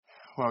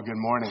Well, good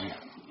morning.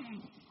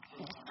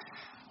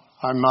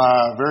 I'm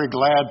very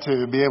glad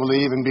to be able to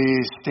even be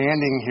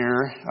standing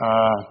here.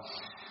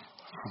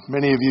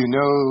 Many of you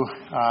know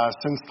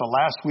since the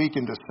last week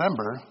in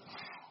December,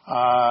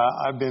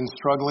 I've been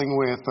struggling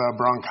with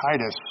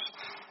bronchitis.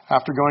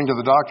 After going to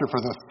the doctor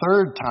for the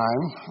third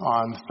time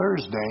on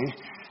Thursday,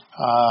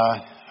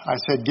 I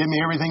said, give me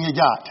everything you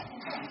got.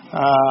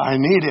 I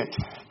need it.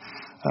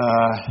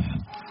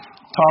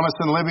 Thomas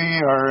and Libby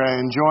are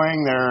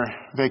enjoying their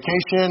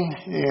vacation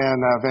in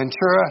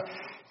Ventura,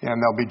 and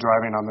they'll be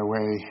driving on their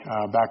way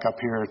back up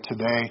here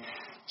today.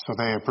 So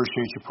they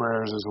appreciate your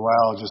prayers as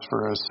well, just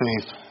for a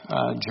safe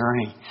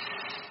journey.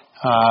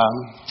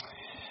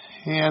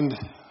 And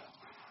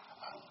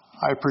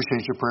I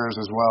appreciate your prayers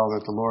as well,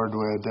 that the Lord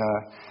would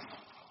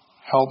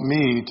help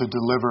me to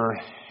deliver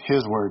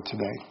His word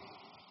today.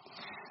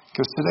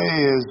 Because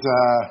today is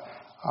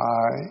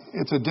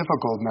it's a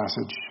difficult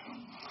message.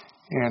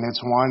 And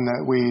it's one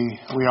that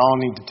we all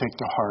need to take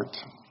to heart.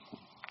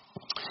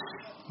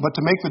 But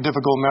to make the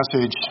difficult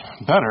message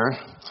better,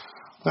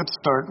 let's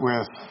start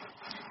with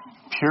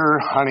pure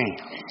honey.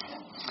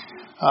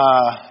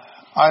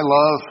 I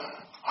love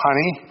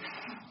honey.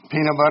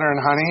 Peanut butter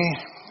and honey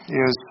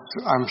is,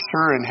 I'm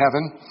sure, in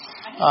heaven.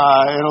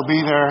 It'll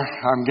be there.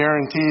 I'm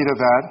guaranteed of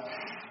that.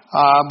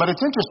 But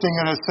it's interesting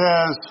that it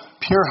says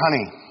pure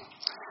honey.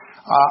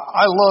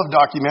 I love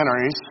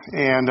documentaries,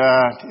 and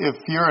if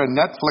you're a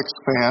Netflix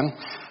fan,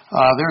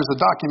 there's a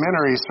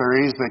documentary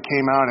series that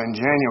came out in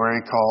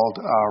January called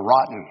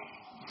Rotten.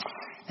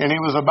 And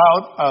it was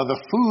about the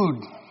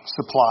food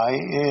supply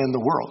in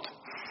the world.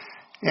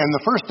 And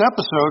the first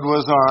episode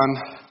was on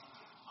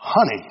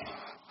honey.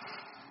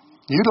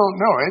 You don't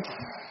know it,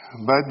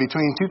 but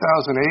between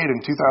 2008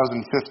 and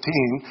 2015,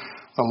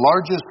 the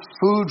largest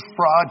food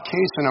fraud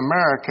case in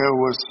America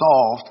was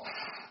solved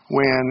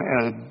when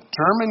a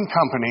German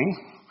company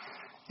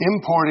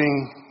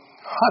importing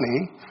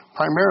honey,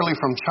 primarily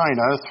from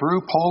China, through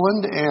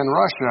Poland and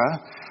Russia,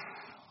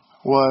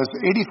 was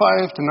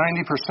 85 to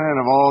 90%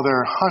 of all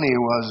their honey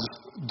was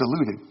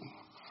diluted.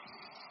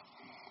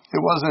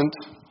 It wasn't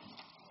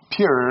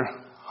pure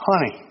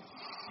honey.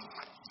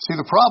 See,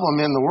 the problem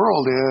in the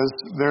world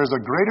is there's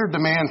a greater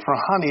demand for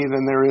honey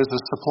than there is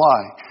a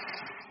supply.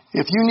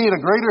 If you need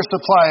a greater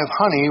supply of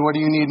honey, what do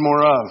you need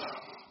more of?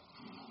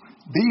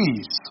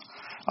 Bees.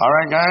 All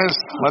right, guys,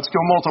 let's go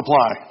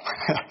multiply.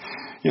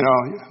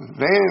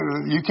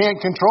 You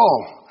can't control.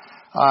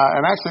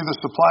 And actually, the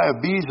supply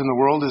of bees in the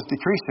world is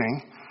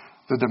decreasing.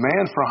 The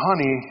demand for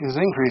honey is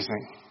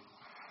increasing.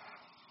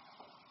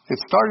 It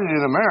started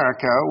in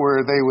America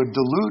where they would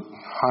dilute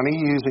honey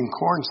using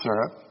corn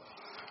syrup,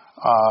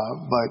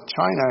 but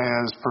China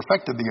has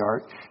perfected the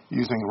art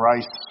using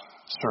rice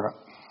syrup.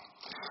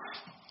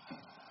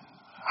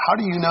 How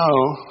do you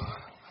know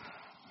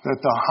that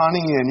the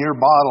honey in your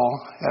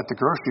bottle at the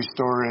grocery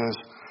store is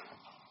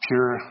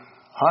pure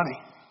honey?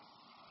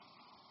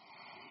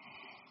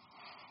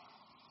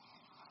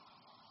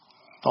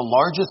 The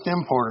largest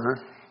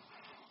importer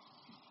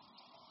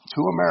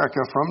to America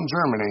from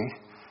Germany,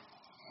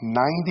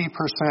 90%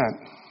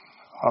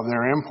 of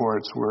their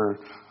imports were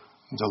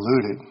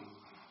diluted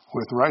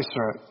with rice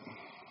syrup.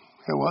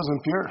 It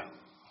wasn't pure.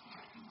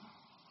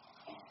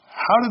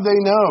 How did they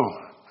know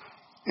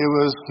it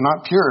was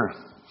not pure?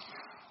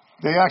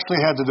 They actually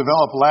had to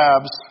develop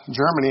labs.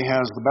 Germany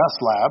has the best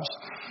labs.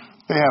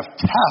 They have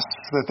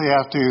tests that they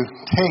have to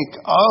take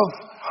of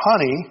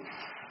honey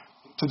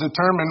to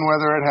determine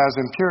whether it has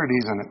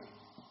impurities in it.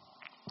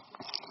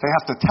 They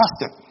have to test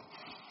it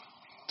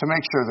to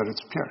make sure that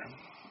it's pure.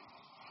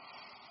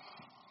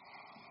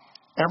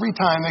 Every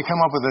time they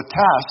come up with a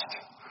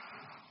test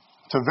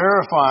to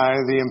verify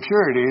the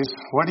impurities,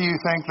 what do you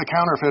think the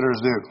counterfeiters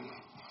do?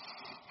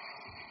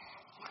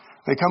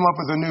 They come up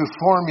with a new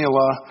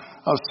formula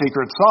of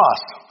secret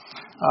sauce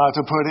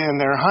to put in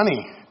their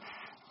honey.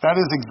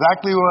 That is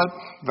exactly what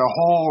the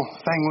whole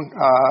thing,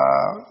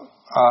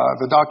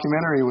 the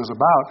documentary was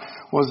about,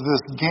 was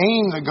this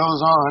game that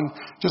goes on,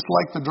 just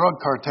like the drug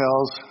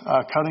cartels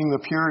cutting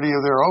the purity of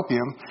their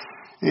opium,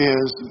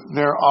 is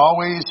they're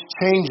always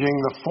changing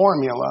the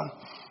formula.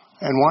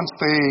 And once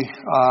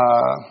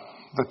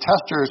the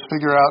testers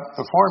figure out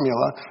the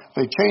formula,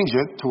 they change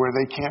it to where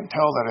they can't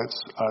tell that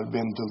it's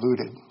been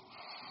diluted.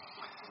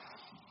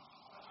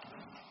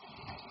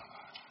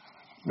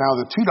 Now,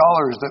 the $2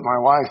 that my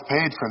wife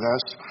paid for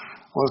this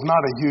was not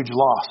a huge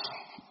loss.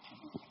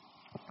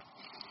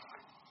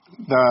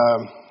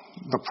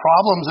 The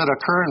problems that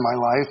occur in my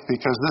life,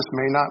 because this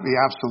may not be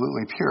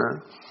absolutely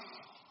pure,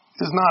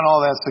 is not all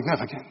that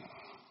significant.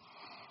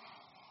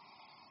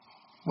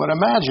 But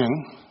imagine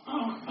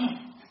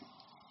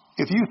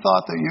if you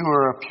thought that you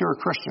were a pure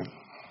Christian.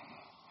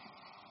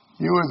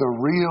 You were the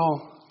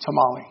real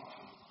tamale.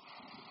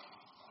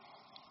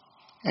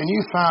 And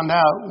you found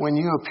out when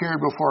you appeared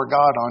before God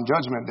on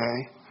Judgment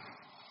Day,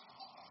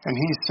 and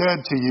He said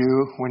to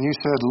you, when you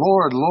said,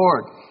 Lord,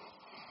 Lord,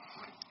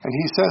 and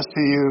He says to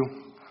you,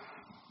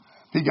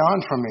 be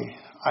gone from me.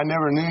 I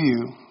never knew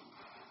you,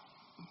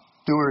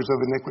 doers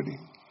of iniquity.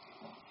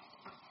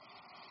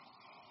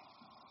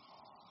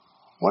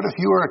 What if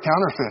you were a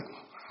counterfeit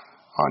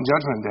on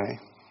Judgment Day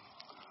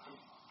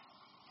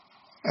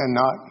and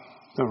not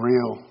the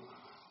real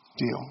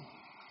deal?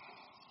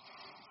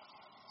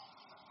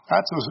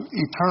 That's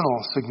eternal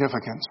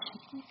significance.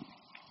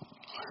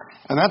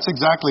 And that's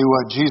exactly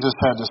what Jesus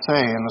had to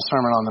say in the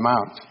Sermon on the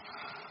Mount.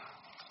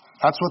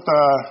 That's what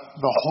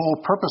the whole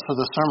purpose of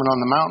the Sermon on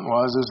the Mount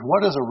was, is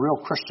what does a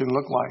real Christian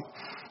look like?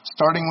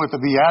 Starting with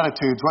the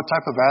Beatitudes, what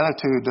type of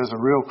attitude does a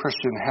real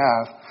Christian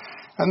have?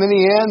 And then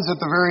he ends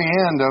at the very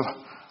end of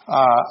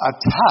a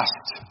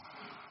test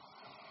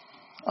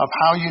of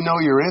how you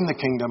know you're in the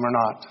kingdom or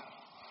not.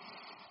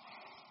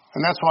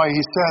 And that's why he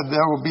said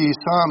there will be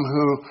some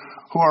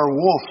who are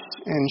wolves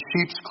in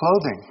sheep's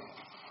clothing.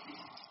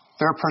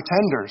 They're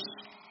pretenders.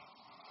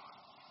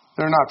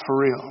 They're not for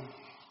real.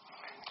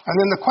 And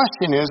then the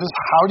question is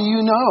how do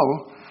you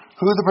know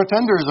who the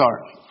pretenders are?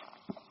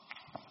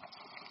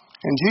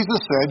 And Jesus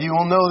said, you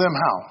will know them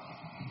how?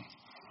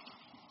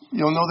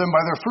 You'll know them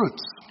by their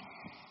fruits.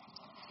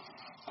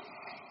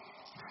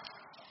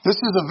 This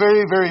is a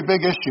very, very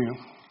big issue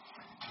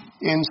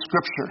in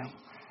Scripture,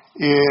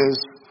 is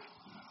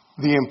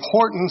the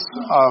importance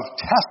of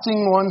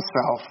testing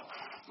oneself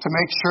to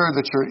make sure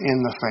that you're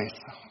in the faith.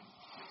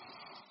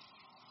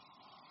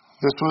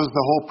 This was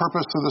the whole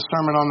purpose of the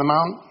Sermon on the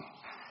Mount.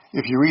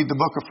 If you read the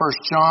book of 1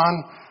 John,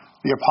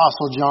 the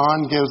Apostle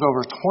John gives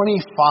over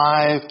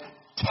 25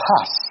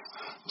 tests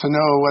to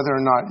know whether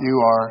or not you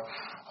are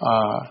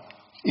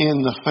in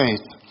the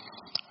faith.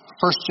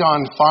 1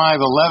 John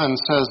 5:11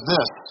 says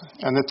this,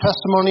 and the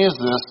testimony is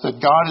this,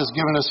 that God has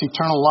given us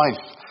eternal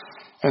life,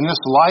 and this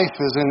life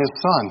is in His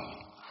Son.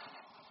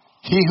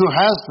 He who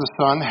has the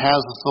Son has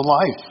the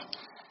life.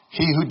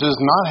 He who does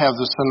not have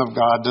the Son of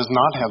God does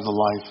not have the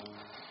life.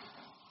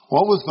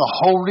 What was the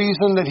whole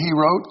reason that he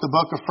wrote the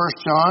book of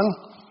 1 John?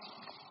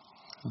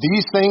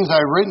 These things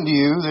I've written to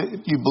you,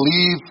 that you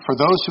believe, for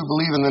those who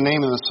believe in the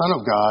name of the Son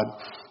of God,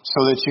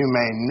 so that you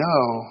may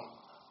know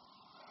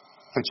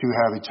that you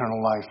have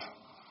eternal life.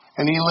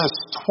 And he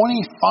lists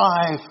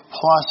 25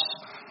 plus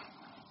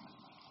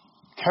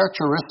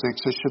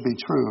characteristics that should be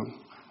true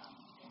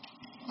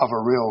of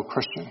a real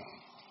Christian.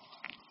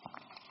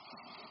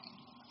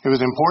 It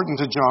was important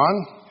to John,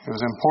 it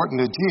was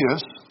important to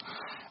Jesus,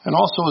 and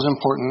also was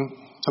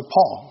important to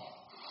Paul.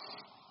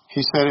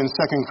 He said in 2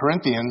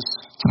 Corinthians,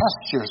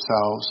 test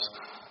yourselves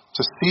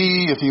to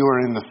see if you are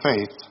in the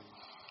faith.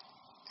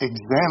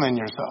 Examine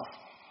yourself.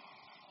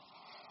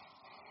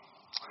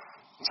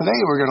 Today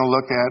we're going to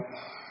look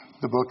at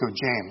the book of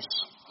James.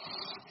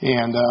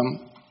 And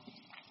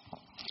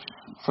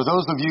for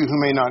those of you who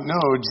may not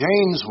know,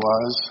 James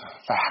was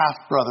the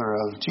half-brother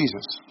of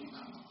Jesus.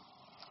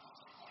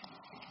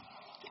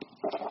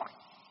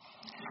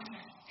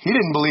 He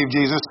didn't believe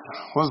Jesus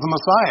was the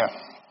Messiah.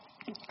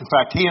 In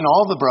fact, he and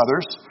all the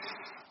brothers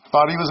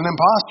thought he was an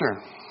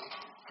imposter.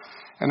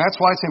 And that's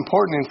why it's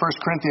important in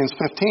 1 Corinthians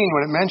 15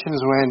 when it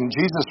mentions when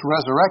Jesus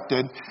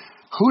resurrected,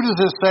 who does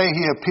it say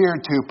he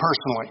appeared to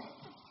personally?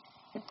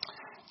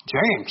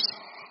 James,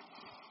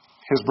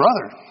 his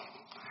brother.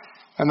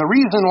 And the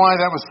reason why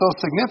that was so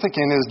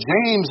significant is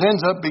James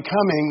ends up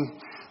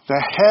becoming the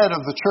head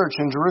of the church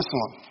in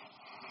Jerusalem.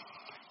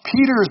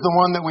 Peter is the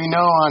one that we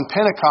know on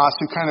Pentecost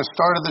who kind of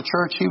started the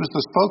church. He was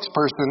the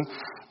spokesperson.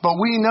 But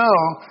we know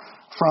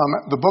from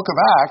the book of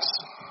Acts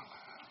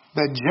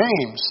that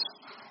James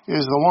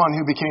is the one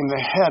who became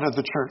the head of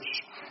the church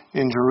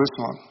in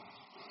Jerusalem.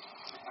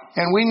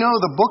 And we know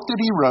the book that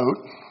he wrote,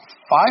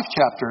 5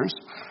 chapters,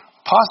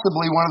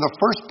 possibly one of the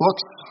first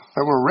books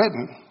that were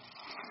written,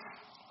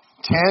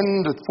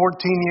 10 to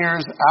 14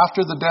 years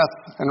after the death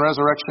and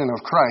resurrection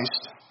of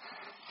Christ.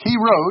 He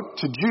wrote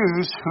to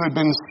Jews who had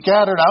been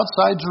scattered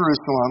outside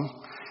Jerusalem.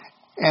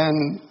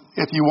 And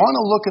if you want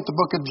to look at the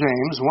book of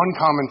James, one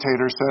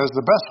commentator says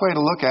the best way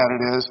to look at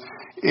it is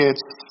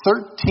it's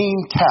 13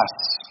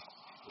 tests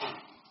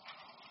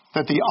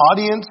that the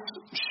audience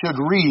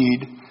should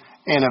read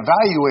and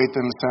evaluate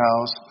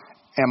themselves.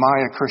 Am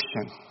I a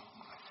Christian?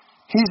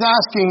 He's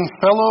asking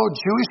fellow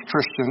Jewish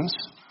Christians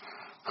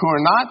who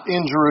are not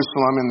in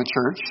Jerusalem in the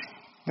church,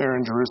 they're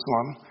in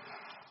Jerusalem,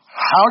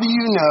 how do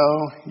you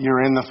know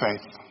you're in the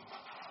faith?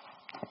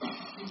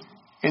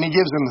 And he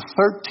gives them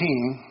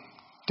 13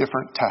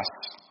 different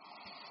tests.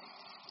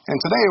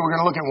 And today we're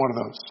going to look at one of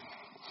those.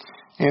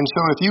 And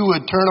so if you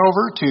would turn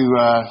over to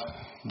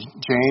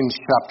James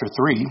chapter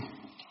 3.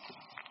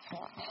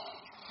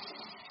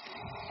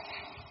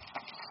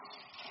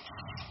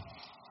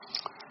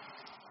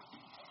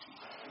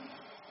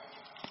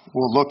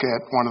 We'll look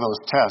at one of those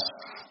tests.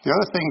 The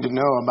other thing to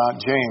know about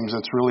James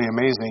that's really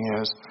amazing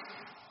is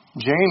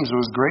James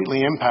was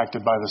greatly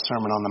impacted by the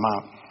Sermon on the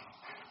Mount.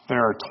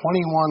 There are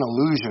 21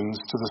 allusions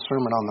to the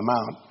Sermon on the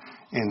Mount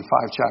in 5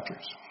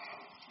 chapters.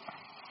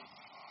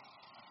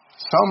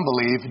 Some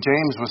believe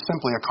James was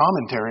simply a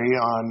commentary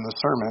on the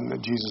sermon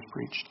that Jesus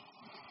preached.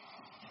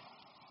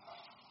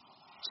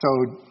 So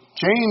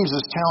James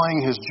is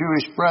telling his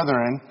Jewish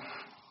brethren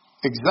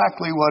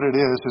exactly what it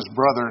is his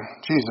brother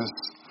Jesus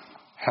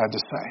had to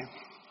say.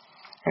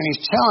 And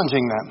he's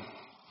challenging them.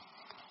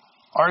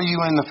 Are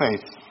you in the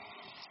faith?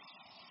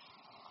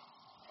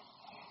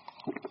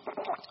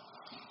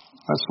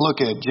 Let's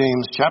look at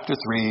James chapter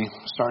 3,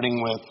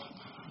 starting with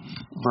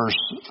verse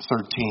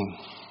 13.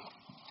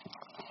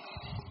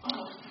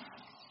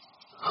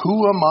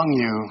 Who among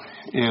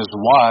you is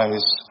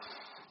wise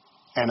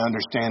and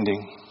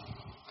understanding?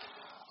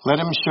 Let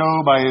him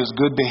show by his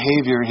good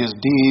behavior his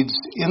deeds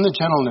in the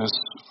gentleness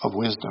of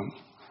wisdom.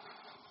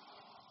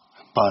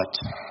 But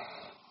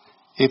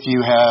if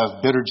you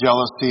have bitter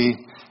jealousy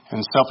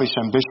and selfish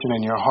ambition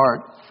in your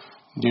heart,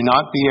 do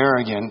not be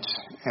arrogant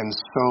and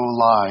so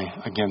lie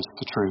against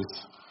the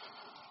truth.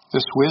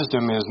 This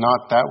wisdom is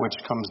not that which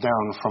comes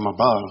down from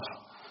above,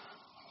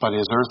 but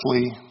is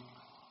earthly,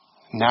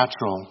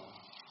 natural,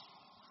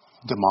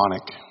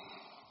 demonic.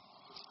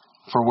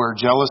 For where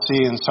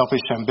jealousy and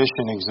selfish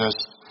ambition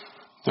exist,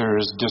 there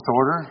is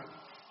disorder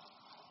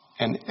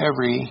and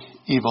every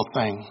evil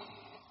thing.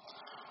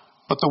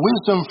 But the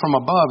wisdom from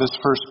above is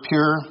first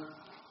pure,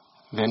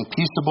 then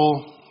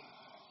peaceable,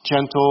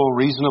 gentle,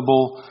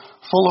 reasonable,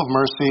 full of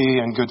mercy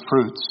and good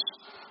fruits,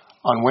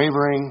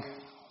 unwavering,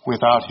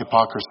 without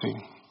hypocrisy.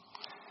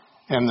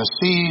 And the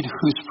seed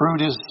whose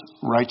fruit is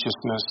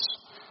righteousness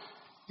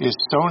is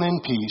sown in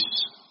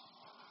peace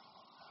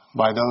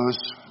by those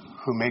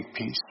who make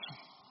peace.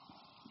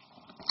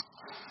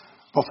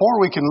 Before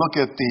we can look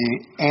at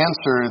the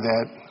answer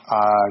that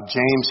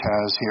James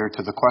has here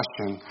to the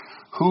question,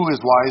 who is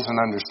wise and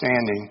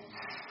understanding?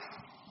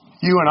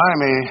 You and I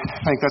may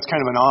think that's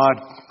kind of an odd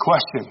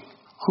question.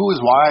 Who is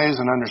wise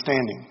and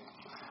understanding?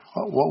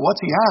 What's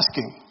he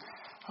asking?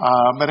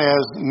 But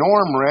as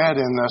Norm read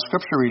in the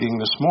scripture reading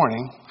this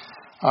morning,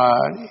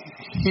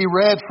 he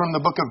read from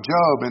the book of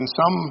Job, and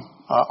some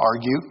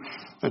argue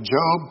that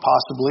Job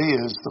possibly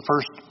is the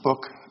first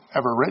book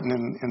ever written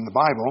in the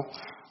Bible.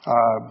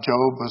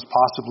 Job was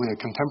possibly a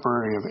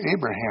contemporary of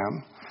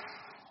Abraham.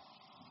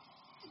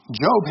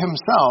 Job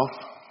himself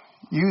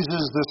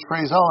uses this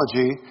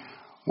phraseology,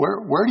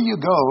 where do you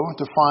go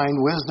to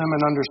find wisdom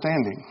and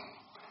understanding?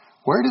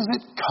 Where does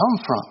it come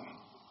from?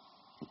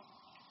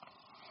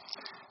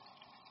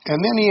 And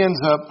then he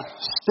ends up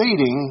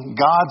stating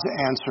God's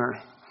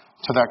answer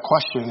to that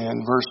question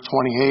in verse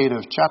 28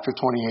 of chapter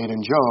 28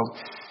 in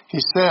Job. He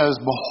says,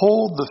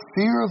 behold, the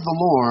fear of the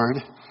Lord,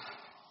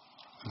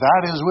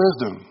 that is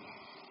wisdom.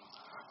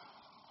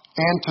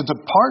 And to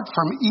depart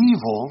from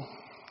evil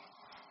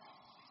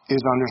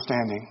is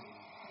understanding.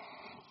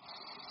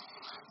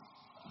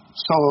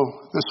 So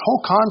this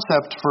whole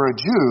concept for a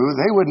Jew,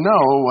 they would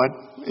know what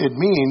it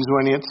means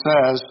when it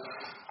says,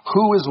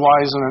 who is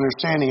wise and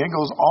understanding? It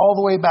goes all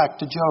the way back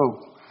to Job.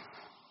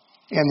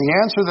 And the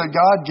answer that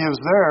God gives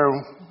there,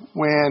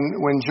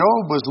 when Job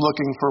was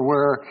looking for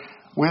where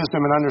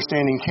wisdom and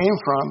understanding came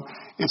from,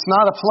 it's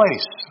not a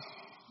place.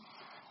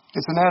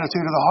 It's an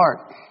attitude of the heart.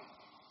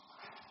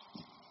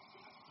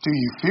 Do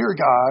you fear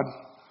God?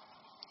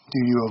 Do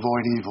you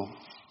avoid evil?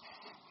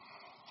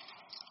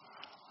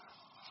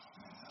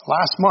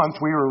 Last month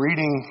we were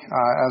reading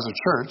as a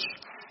church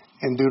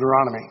in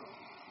Deuteronomy.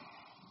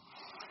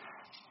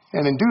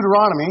 And in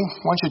Deuteronomy,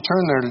 once you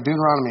turn there to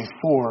Deuteronomy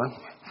 4,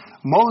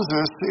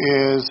 Moses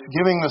is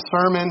giving the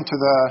sermon to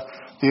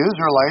the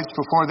Israelites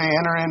before they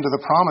enter into the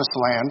promised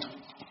land.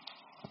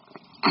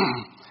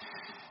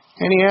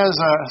 And he has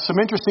some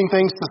interesting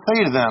things to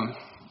say to them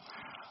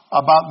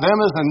about them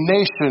as a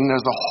nation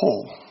as a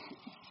whole.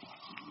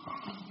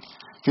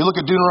 If you look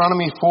at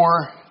Deuteronomy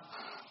 4,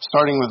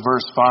 starting with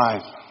verse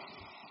 5.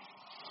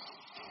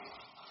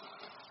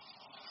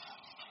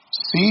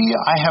 See,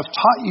 I have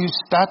taught you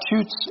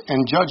statutes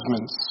and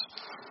judgments,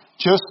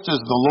 just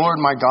as the Lord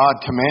my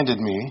God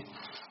commanded me,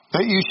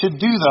 that you should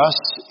do thus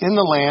in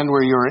the land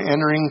where you are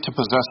entering to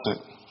possess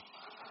it.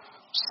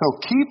 So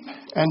keep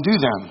and do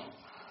them,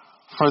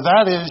 for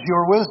that is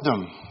your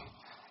wisdom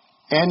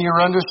and your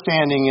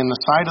understanding in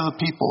the sight of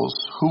the peoples,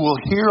 who will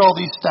hear all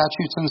these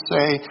statutes and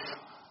say,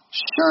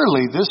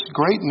 surely this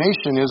great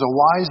nation is a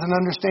wise and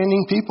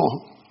understanding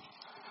people.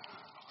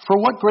 For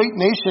what great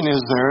nation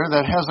is there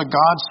that has a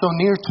God so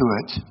near to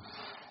it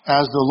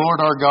as the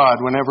Lord our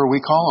God whenever we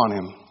call on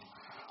him?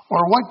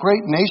 Or what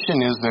great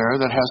nation is there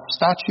that has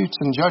statutes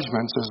and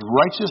judgments as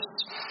righteous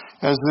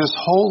as this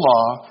whole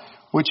law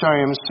which I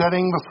am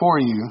setting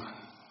before you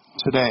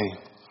today?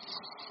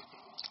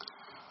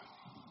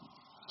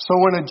 So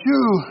when a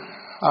Jew,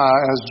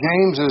 as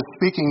James is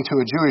speaking to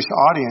a Jewish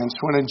audience,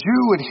 when a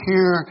Jew would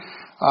hear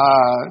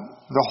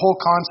the whole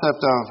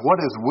concept of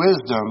what is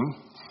wisdom,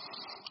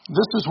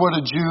 this is what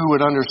a Jew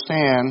would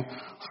understand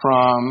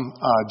from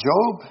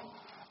Job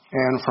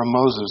and from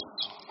Moses.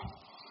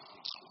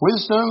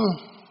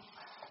 Wisdom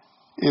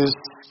is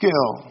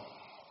skill,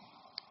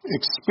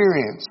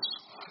 experience,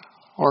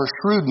 or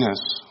shrewdness.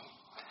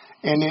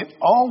 And it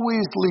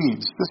always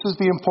leads, this is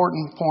the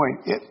important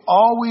point, it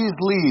always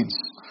leads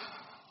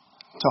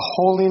to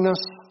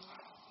holiness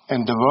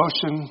and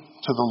devotion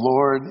to the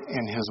Lord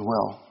and his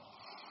will.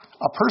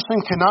 A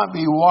person cannot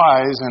be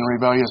wise and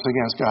rebellious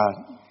against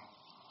God.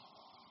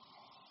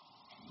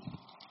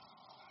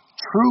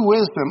 True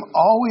wisdom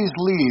always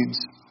leads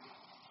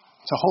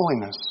to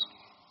holiness,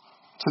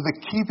 to the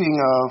keeping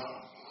of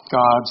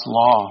God's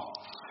law.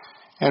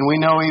 And we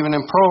know even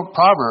in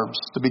Proverbs,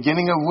 the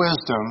beginning of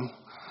wisdom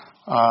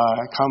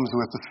comes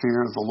with the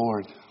fear of the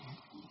Lord.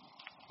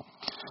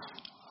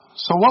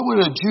 So what would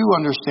a Jew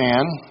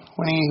understand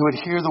when he would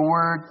hear the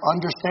word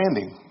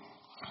understanding?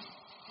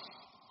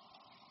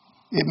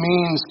 It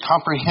means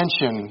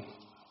comprehension,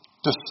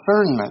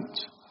 discernment,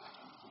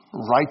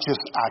 righteous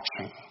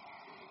action.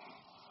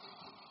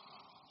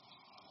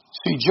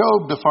 See,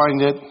 Job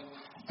defined it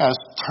as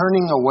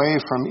turning away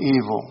from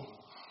evil.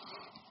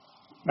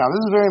 Now,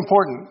 this is very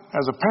important.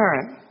 As a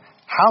parent,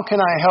 how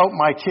can I help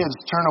my kids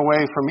turn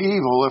away from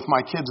evil if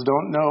my kids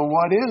don't know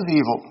what is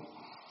evil?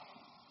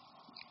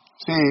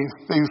 See,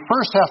 they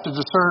first have to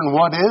discern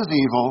what is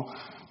evil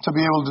to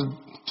be able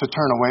to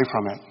turn away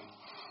from it.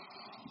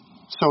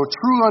 So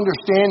true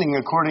understanding,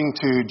 according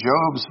to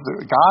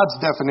God's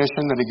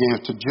definition that he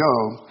gave to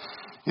Job,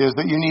 is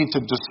that you need to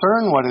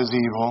discern what is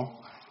evil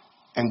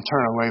and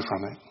turn away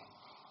from it.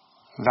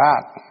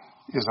 That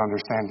is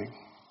understanding.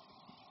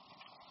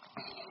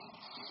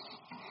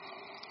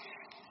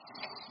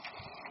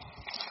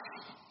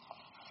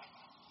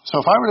 So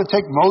if I were to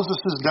take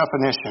Moses'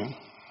 definition,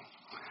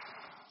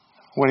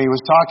 when he was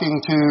talking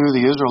to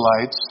the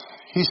Israelites,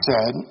 he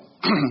said,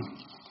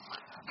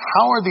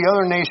 how are the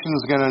other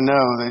nations going to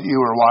know that you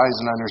are wise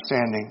and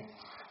understanding?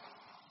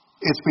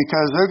 It's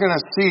because they're going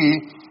to see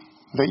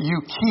that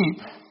you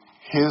keep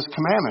his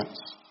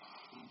commandments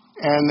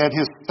and that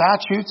his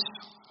statutes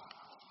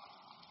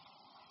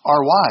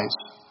are wise.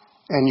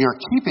 And you're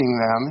keeping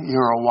them,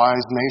 you're a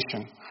wise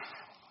nation.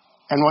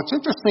 And what's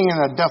interesting in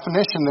that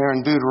definition there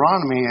in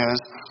Deuteronomy is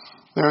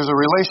there's a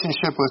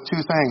relationship with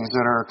two things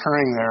that are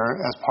occurring there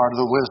as part of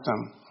the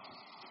wisdom.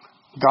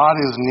 God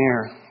is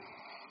near.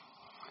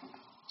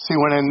 See,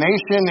 when a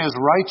nation is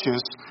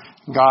righteous,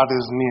 God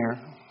is near.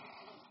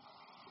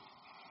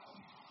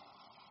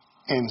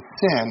 And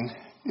sin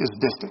is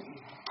distant.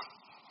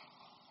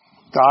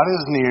 God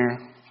is near,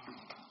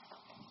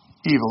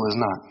 evil is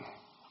not.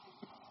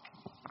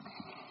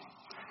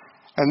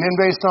 And then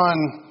based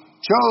on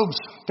Job's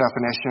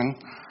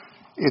definition,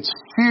 it's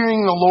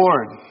fearing the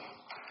Lord.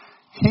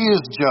 He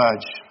is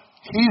judge.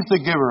 He's the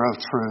giver of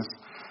truth.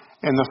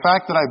 And the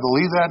fact that I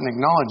believe that and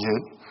acknowledge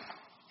it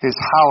is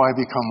how I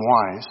become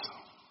wise.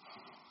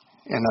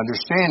 And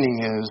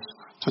understanding is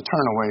to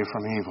turn away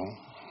from evil.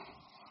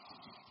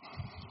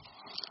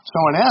 So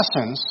in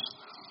essence,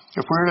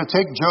 if we were to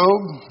take Job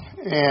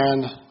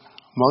and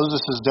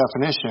Moses'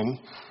 definition,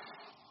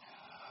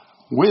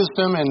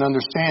 wisdom and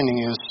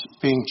understanding is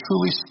being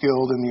truly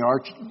skilled in the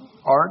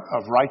art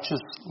of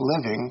righteous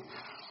living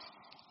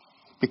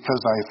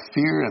because I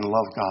fear and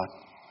love God.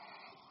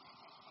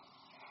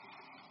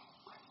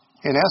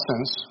 In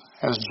essence,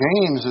 as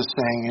James is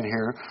saying it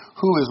here,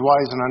 who is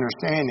wise and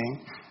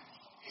understanding?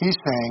 He's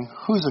saying,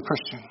 who's a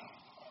Christian?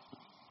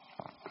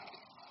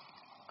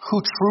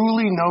 Who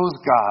truly knows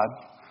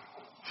God,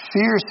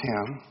 fears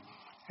him,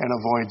 and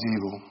avoids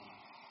evil?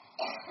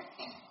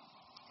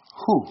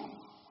 Who?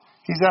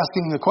 He's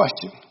asking the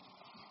question.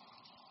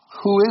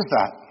 Who is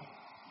that?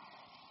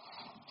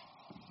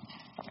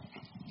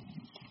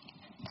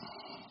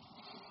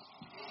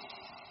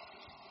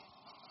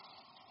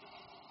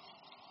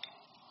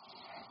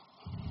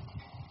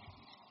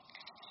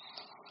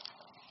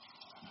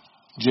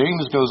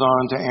 James goes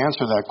on to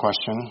answer that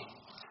question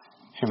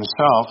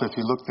himself, if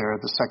you look there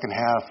at the second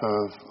half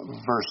of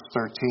verse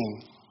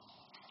 13.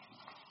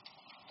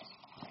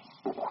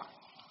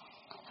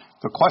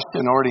 The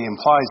question already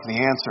implies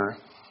the answer,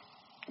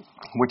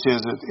 which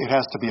is it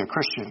has to be a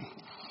Christian.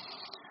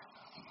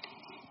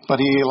 But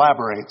he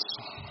elaborates.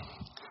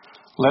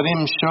 Let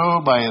him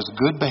show by his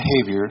good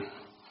behavior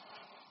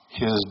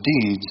his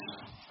deeds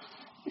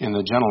in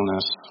the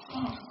gentleness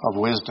of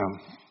wisdom.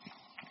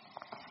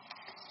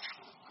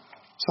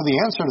 So the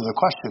answer to the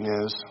question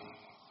is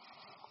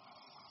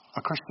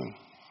a Christian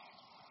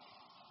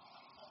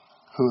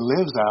who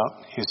lives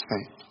out his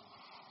faith.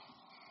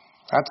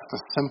 That's the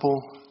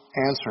simple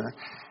answer,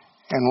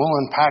 and we'll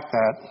unpack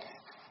that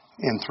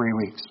in 3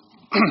 weeks.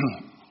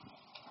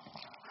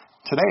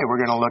 Today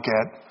we're going to look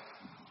at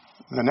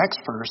the next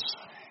verse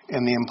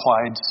and the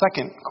implied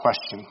second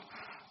question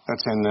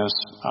that's in this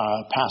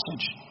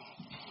passage.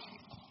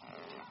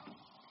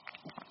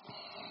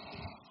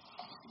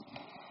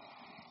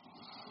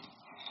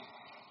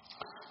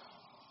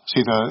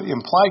 See, the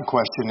implied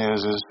question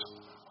is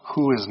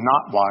who is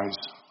not wise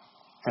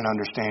and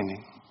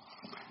understanding?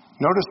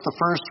 Notice the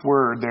first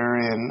word there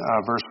in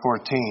verse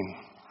 14.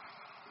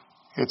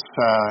 It's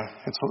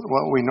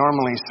what we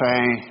normally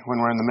say when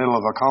we're in the middle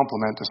of a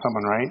compliment to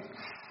someone, right?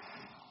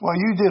 Well,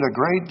 you did a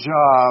great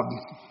job,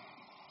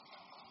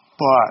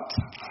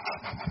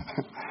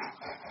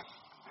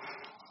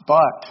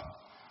 but.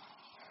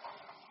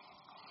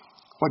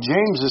 What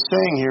James is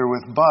saying here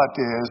with but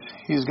is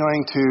he's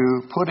going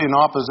to put in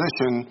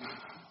opposition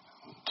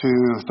to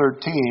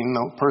 13,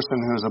 the person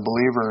who's a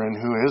believer and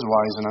who is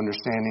wise and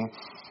understanding.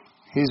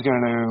 He's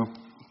going to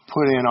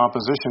put in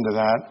opposition to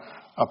that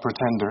a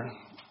pretender.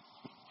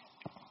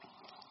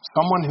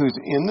 Someone who's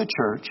in the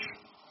church,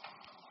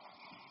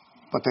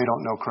 but they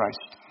don't know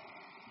Christ.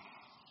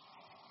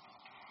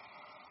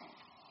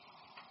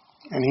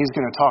 and he's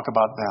going to talk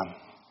about them.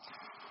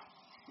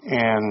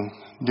 And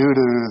due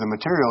to the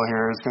material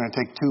here, it's going to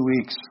take 2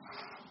 weeks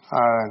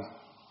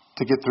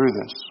to get through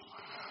this.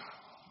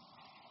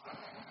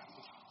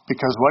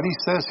 Because what he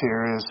says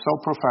here is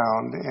so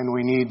profound, and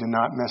we need to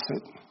not miss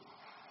it.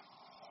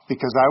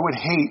 Because I would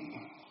hate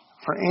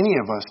for any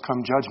of us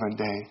come Judgment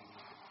Day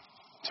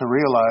to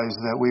realize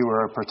that we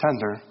were a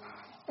pretender,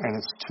 and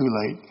it's too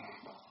late.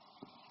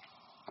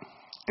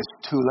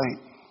 It's too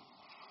late.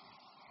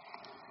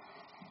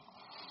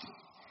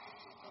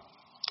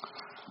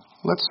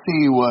 Let's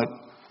see what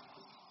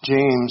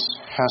James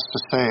has to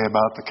say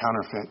about the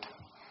counterfeit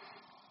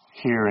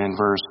here in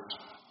verse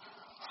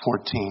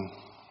 14.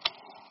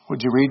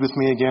 Would you read with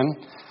me again?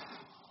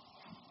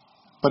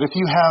 But if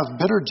you have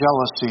bitter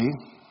jealousy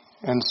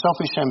and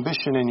selfish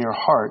ambition in your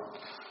heart,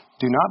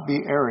 do not be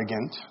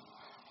arrogant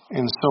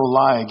and so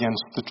lie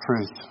against the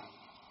truth.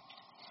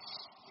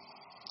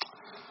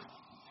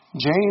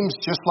 James,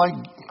 just like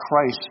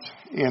Christ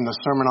in the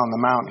Sermon on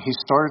the Mount, he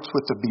starts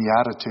with the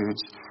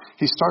Beatitudes.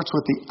 He starts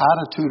with the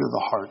attitude of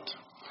the heart.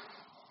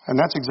 And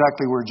that's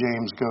exactly where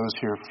James goes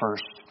here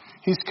first.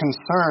 He's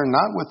concerned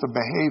not with the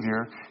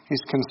behavior,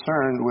 he's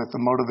concerned with the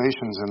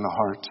motivations in the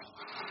heart.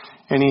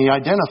 And he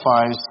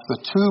identifies the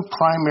two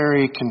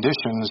primary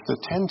conditions that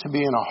tend to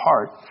be in a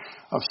heart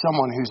of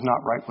someone who's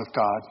not right with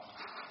God.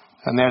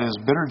 And that is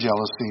bitter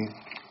jealousy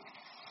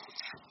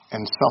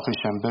and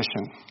selfish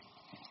ambition.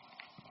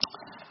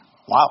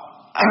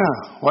 Wow.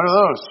 What are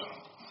those?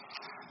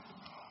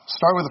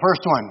 Start with the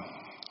first one.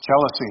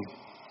 Jealousy.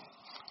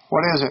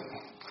 What is it?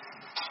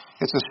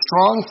 It's a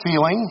strong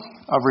feeling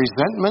of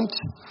resentment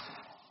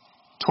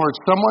towards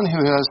someone who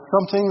has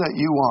something that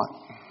you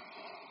want.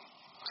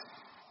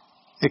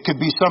 It could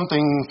be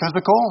something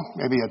physical,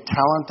 maybe a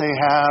talent they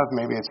have,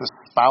 maybe it's a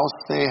spouse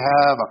they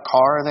have, a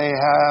car they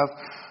have,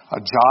 a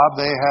job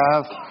they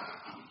have,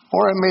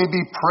 or it may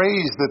be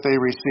praise that they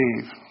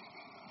receive.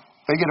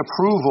 They get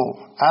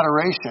approval,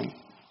 adoration.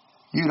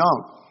 You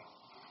don't.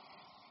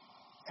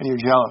 And you're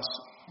jealous.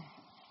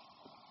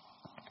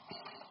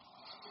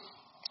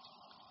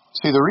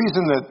 See, the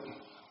reason that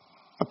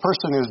a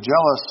person is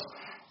jealous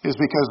is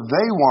because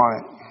they want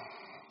it.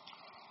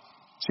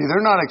 See,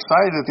 they're not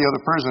excited that the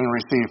other person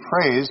receive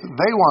praise.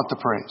 They want the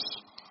praise.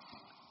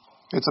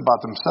 It's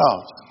about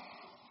themselves.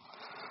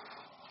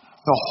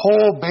 The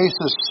whole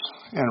basis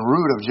and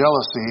root of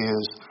jealousy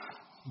is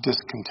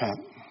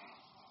discontent,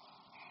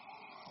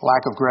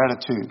 lack of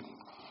gratitude,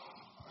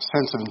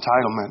 sense of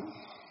entitlement.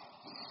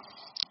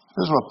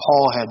 This is what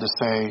Paul had to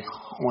say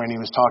when he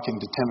was talking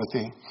to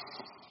Timothy,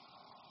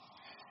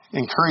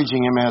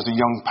 encouraging him as a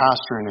young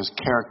pastor in his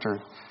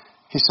character.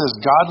 He says,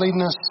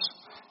 godliness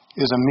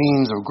is a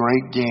means of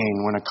great gain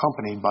when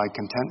accompanied by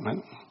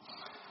contentment.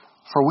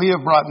 For we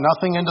have brought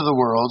nothing into the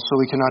world, so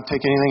we cannot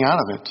take anything out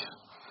of it.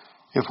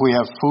 If we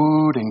have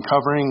food and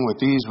covering, with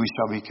these we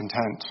shall be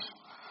content.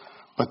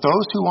 But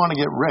those who want to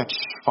get rich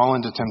fall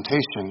into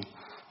temptation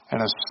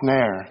and a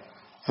snare,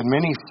 and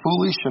many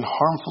foolish and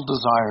harmful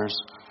desires,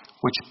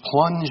 which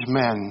plunge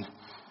men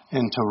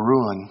into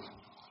ruin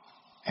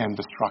and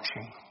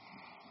destruction.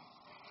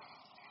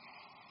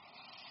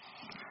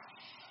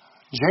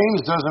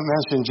 James doesn't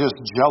mention just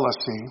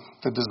jealousy,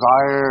 the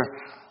desire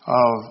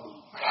of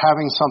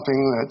having something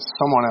that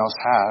someone else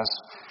has.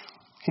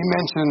 He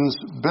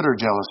mentions bitter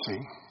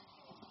jealousy.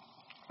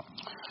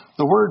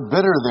 The word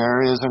bitter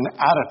there is an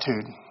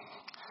attitude.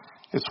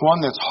 It's one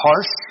that's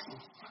harsh,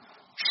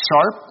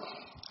 sharp,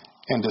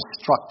 and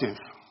destructive.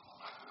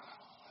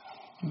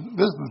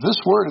 This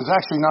word is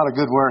actually not a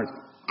good word.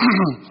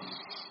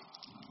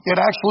 It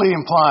actually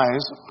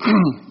implies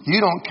you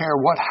don't care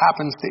what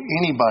happens to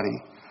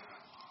anybody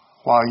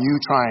while you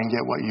try and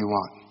get what you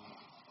want.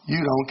 You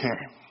don't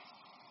care.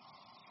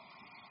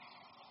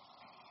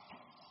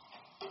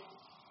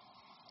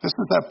 This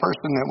is that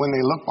person that when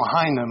they look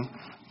behind them,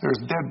 there's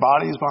dead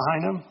bodies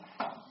behind them,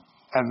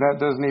 and that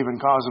doesn't even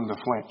cause them to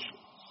flinch.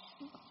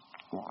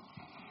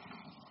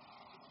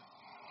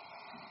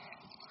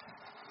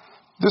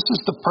 This is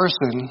the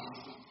person,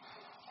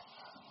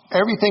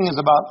 everything is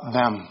about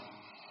them.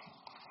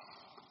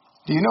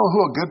 Do you know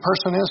who a good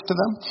person is to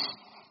them?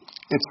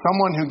 It's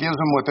someone who gives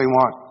them what they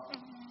want.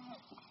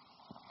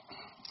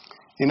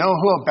 You know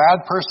who a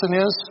bad person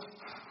is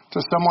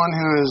to someone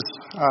who is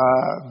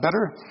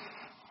bitter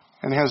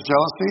and has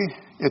jealousy?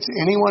 It's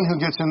anyone who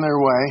gets in their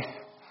way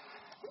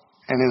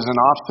and is an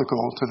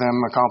obstacle to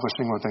them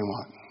accomplishing what they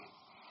want.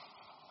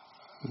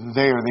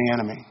 They are the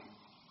enemy.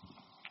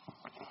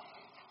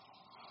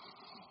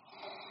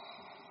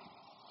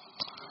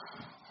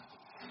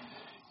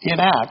 In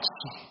Acts,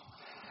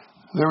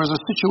 there was a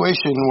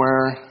situation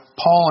where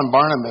Paul and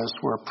Barnabas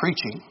were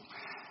preaching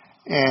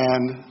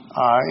and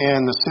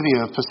in the city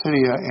of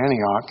Pisidia,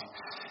 Antioch,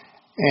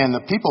 and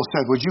the people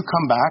said, would you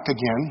come back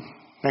again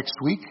next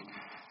week?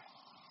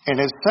 And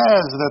it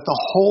says that the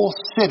whole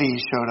city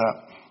showed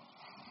up.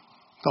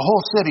 The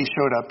whole city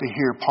showed up to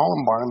hear Paul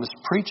and Barnabas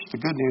preach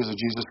the good news of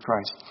Jesus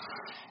Christ.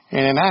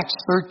 And in Acts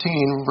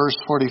 13, verse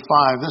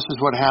 45, this is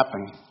what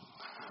happened.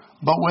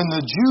 But when the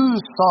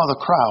Jews saw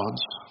the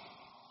crowds,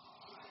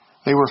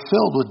 They were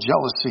filled with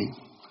jealousy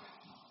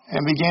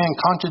and began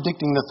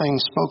contradicting the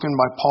things spoken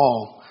by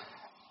Paul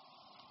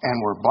and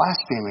were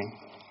blaspheming.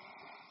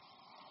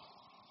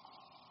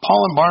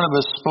 Paul and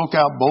Barnabas spoke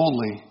out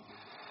boldly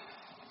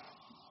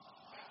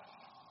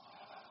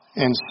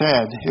and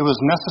said, "It was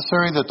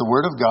necessary that the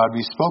word of God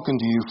be spoken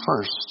to you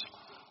first.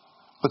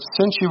 But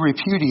since you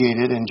repudiate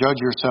it and judge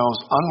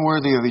yourselves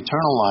unworthy of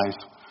eternal life,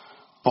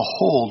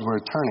 behold, we're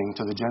turning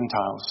to the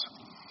Gentiles."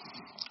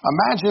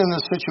 Imagine in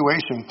this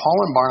situation, Paul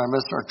and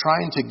Barnabas are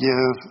trying to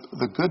give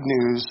the good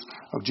news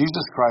of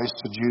Jesus Christ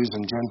to Jews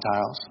and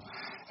Gentiles.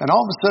 And all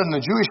of a sudden,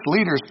 the Jewish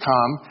leaders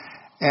come,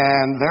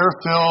 and they're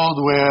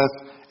filled with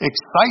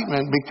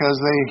excitement because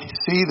they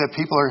see that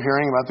people are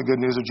hearing about the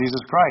good news of Jesus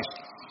Christ.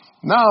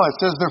 No, it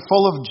says they're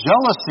full of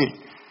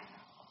jealousy.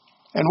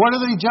 And what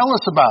are they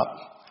jealous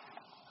about?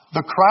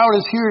 The crowd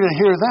is here to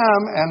hear them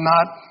and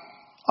not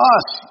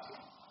us.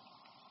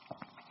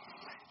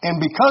 And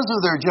because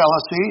of their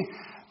jealousy,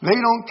 they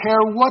don't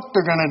care what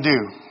they're going to do.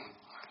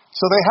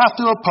 So they have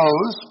to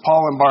oppose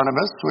Paul and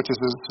Barnabas, which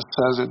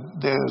says it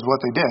is what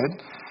they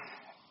did.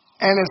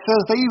 And it says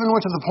they even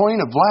went to the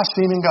point of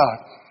blaspheming God.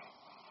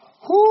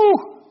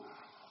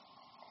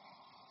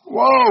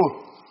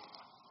 Whoa!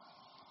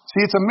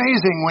 See, it's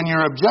amazing when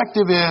your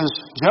objective is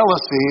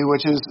jealousy,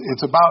 which is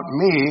it's about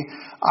me,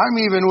 I'm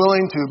even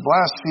willing to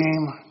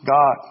blaspheme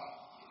God.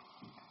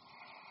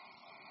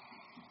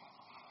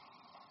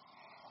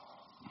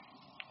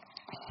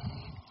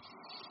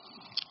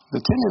 The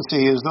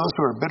tendency is those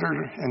who are bitter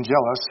and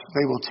jealous,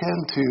 they will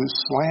tend to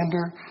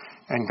slander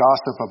and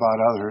gossip about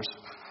others.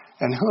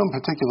 And who in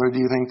particular do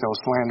you think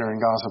they'll slander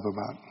and gossip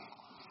about?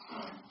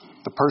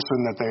 The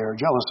person that they are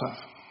jealous of.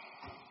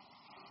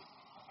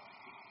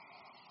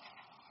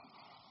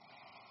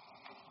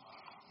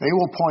 They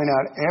will point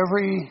out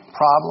every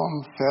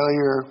problem,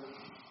 failure,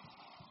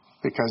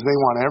 because they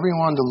want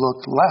everyone to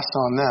look less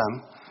on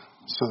them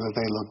so that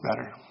they look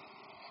better.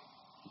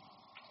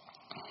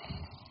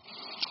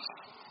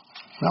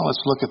 Now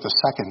let's look at the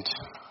second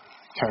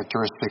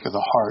characteristic of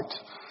the heart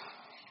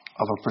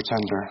of a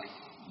pretender.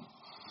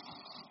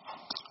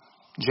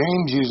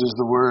 James uses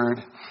the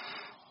word,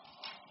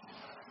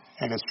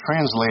 and it's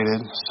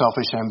translated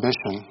selfish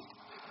ambition.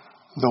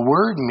 The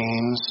word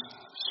means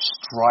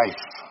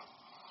strife,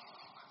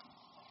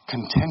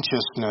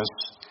 contentiousness,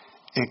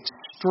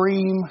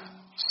 extreme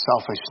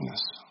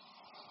selfishness.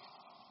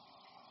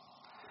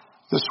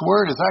 This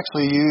word is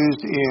actually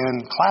used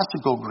in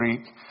classical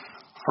Greek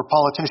for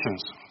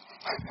politicians.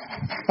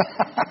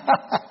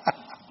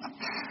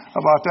 How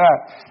about that?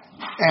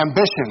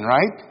 Ambition,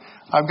 right?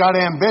 I've got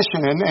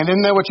ambition. And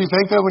isn't that what you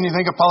think of when you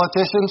think of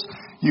politicians?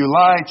 You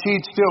lie,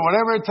 cheat, steal,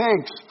 whatever it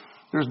takes.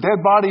 There's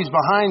dead bodies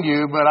behind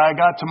you, but I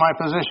got to my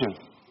position.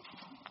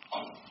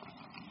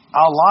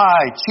 I'll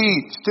lie,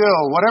 cheat,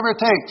 steal, whatever it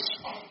takes.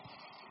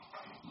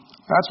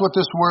 That's what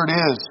this word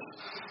is.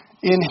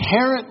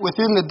 Inherent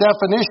within the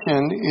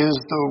definition is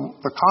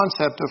the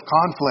concept of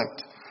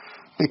conflict.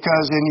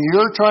 Because in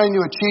you're trying to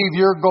achieve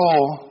your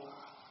goal,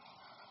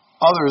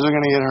 others are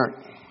going to get hurt.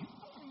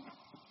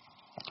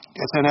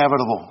 It's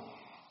inevitable.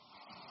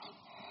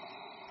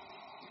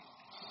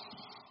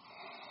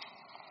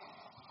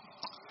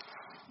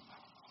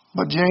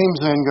 But James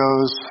then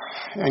goes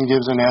and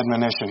gives an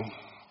admonition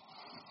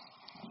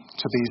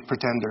to these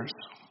pretenders.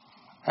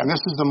 And this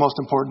is the most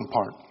important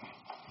part.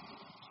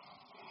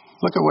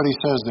 Look at what he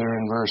says there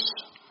in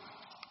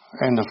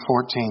end of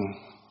 14.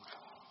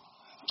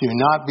 Do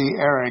not be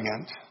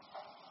arrogant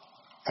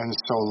and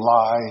so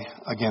lie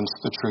against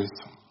the truth.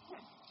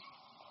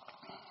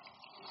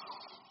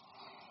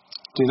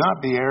 Do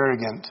not be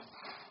arrogant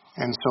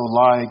and so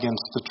lie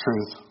against the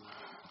truth.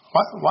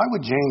 Why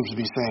would James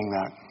be saying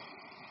that?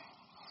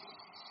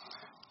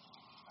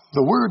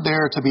 The word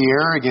there, to be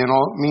arrogant,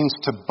 means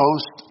to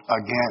boast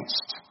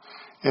against.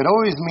 It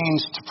always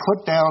means to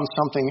put down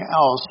something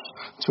else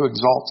to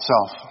exalt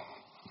self.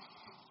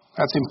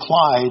 That's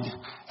implied.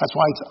 That's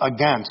why it's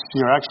against.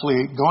 You're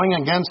actually going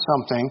against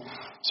something.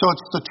 So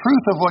it's the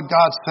truth of what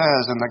God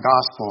says in the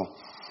gospel.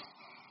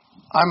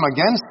 I'm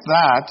against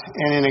that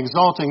and in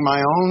exalting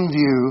my own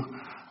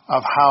view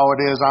of how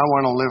it is I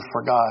want to live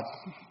for God.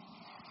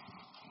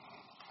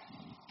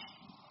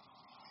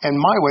 And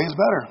my way is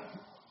better.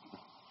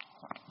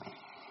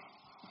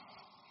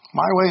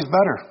 My way is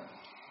better.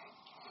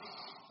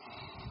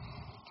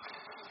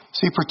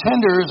 See,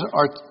 pretenders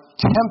are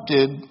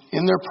tempted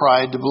in their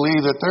pride to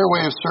believe that their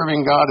way of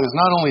serving God is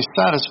not only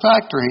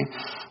satisfactory,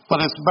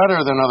 but it's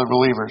better than other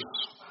believers.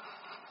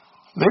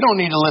 They don't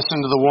need to listen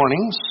to the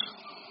warnings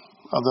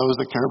of those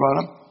that care about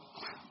them.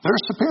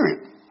 They're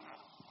superior.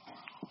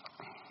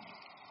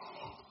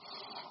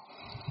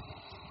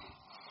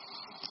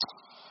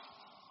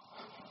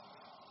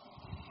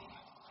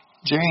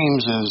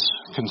 James is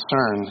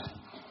concerned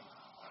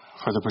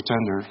for the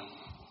pretender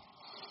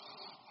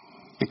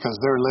because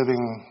they're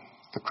living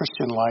the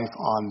Christian life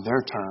on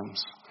their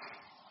terms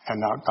and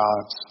not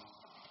God's,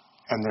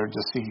 and they're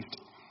deceived.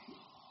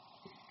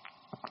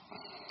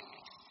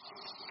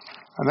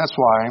 And that's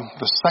why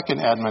the second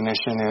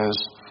admonition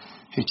is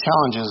He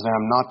challenges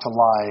them not to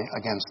lie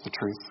against the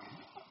truth.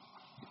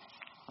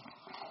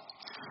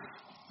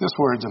 This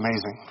word's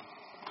amazing.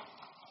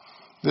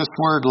 This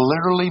word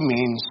literally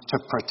means to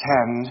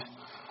pretend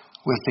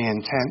with the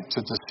intent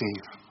to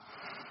deceive.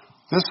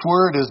 This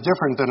word is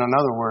different than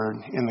another word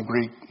in the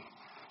Greek.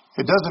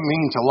 It doesn't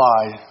mean to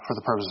lie for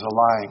the purpose of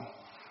lying.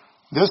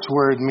 This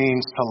word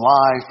means to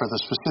lie for the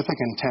specific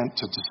intent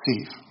to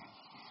deceive.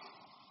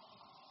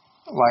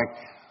 Like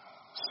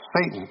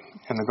Satan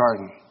in the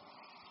garden.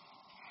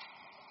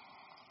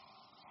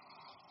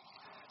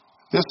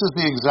 This is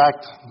the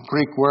exact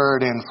Greek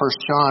word in 1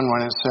 John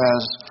when it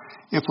says,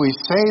 if we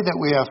say that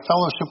we have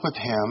fellowship with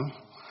him,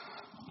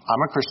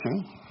 I'm a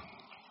Christian,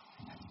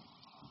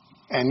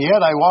 and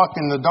yet I walk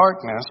in the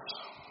darkness,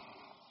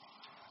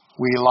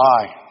 we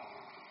lie.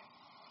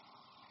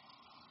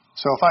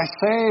 So if I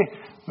say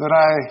that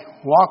I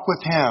walk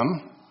with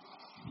him,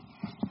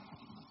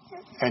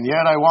 and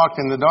yet I walk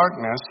in the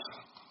darkness,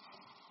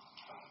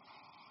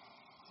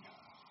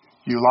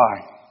 you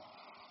lie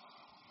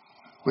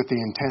with the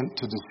intent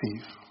to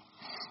deceive.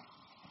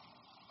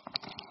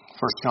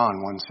 1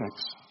 John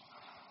 1:6.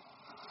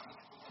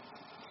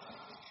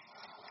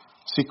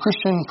 See,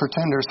 Christian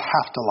pretenders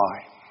have to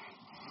lie.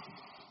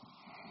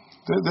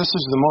 This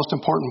is the most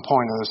important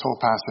point of this whole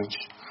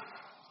passage.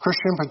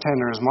 Christian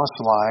pretenders must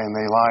lie, and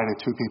they lie to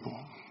two people.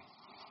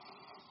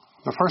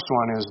 The first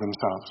one is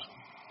themselves.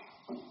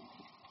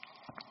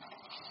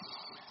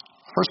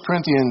 1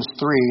 Corinthians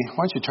 3,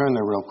 why don't you turn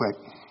there real quick.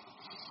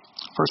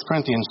 1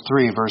 Corinthians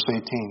 3, verse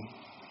 18.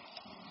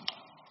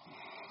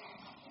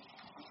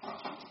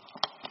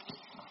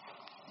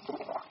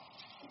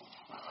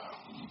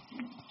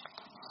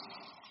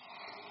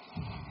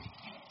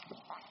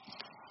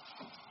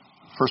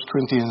 1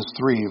 Corinthians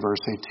 3, verse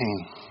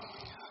 18.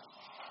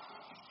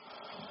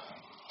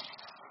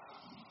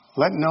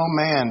 Let no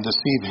man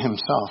deceive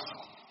himself.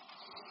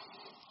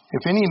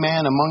 If any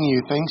man among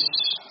you thinks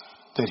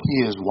that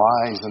he is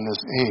wise in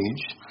this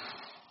age,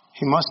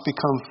 he must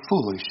become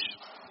foolish,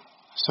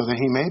 so that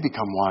he may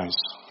become wise.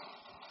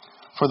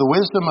 For the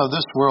wisdom of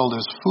this world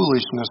is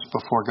foolishness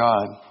before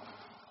God.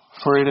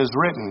 For it is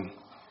written,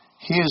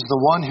 he is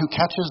the one who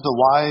catches the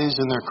wise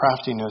in their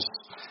craftiness.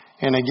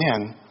 And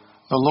again,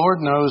 the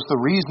Lord knows the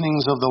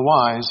reasonings of the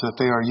wise, that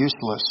they are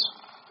useless.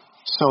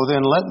 So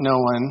then let no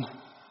one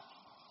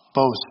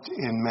boast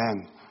in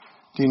men.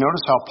 Do you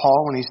notice how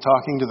Paul, when he's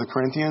talking to the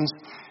Corinthians,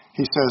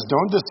 he says,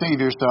 don't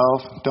deceive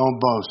yourself, don't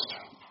boast.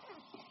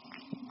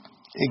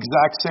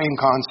 Exact same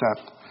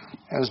concept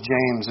as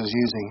James is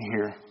using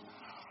here.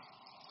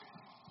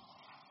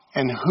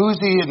 And who's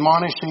he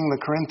admonishing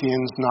the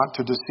Corinthians not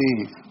to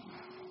deceive?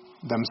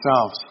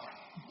 Themselves.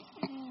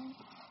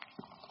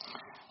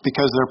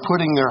 Because they're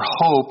putting their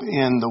hope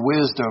in the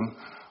wisdom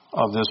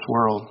of this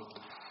world.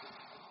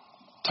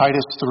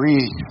 Titus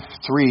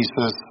 3:3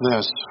 says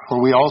this,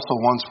 for we also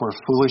once were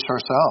foolish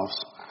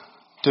ourselves,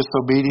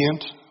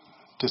 disobedient,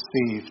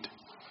 deceived,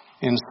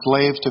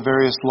 enslaved to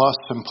various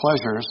lusts and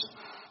pleasures,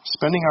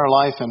 spending our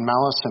life in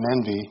malice and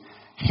envy,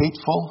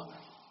 hateful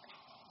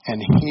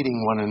and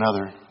hating one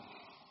another.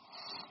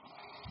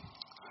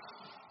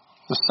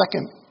 The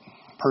second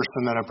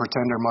person that a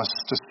pretender must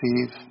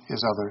deceive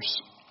is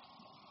others.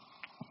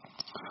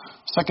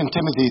 2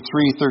 Timothy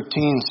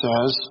 3:13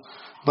 says,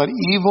 but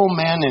evil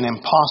men and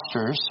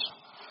impostors,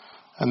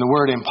 and the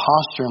word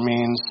impostor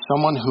means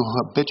someone who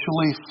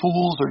habitually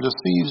fools or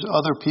deceives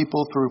other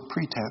people through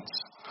pretense.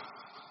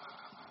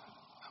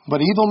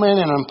 But evil men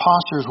and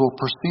impostors will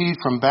proceed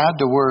from bad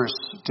to worse,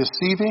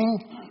 deceiving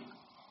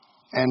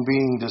and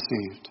being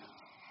deceived.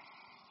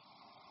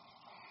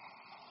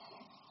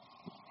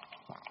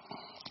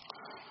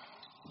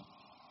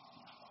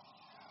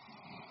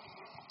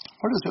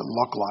 What does it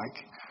look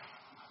like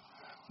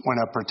when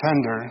a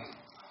pretender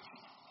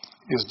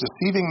is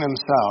deceiving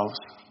themselves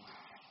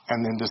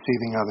and then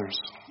deceiving others?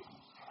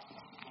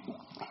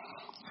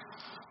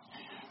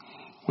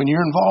 When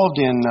you're involved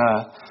in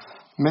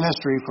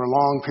ministry for a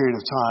long period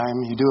of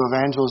time, you do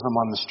evangelism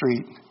on the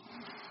street,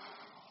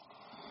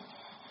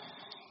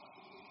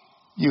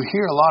 you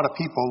hear a lot of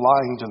people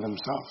lying to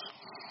themselves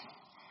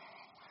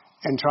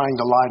and trying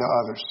to lie to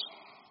others.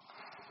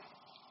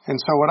 And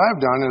so what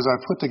I've done is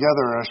I've put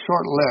together a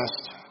short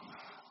list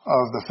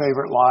of the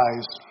favorite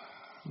lies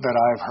that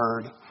I've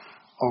heard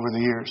over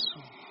the years.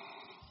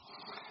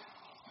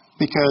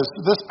 Because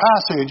this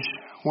passage,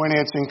 when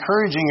it's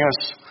encouraging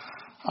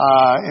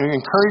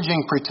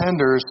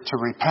pretenders to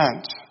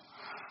repent,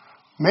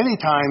 many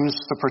times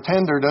the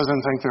pretender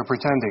doesn't think they're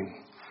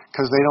pretending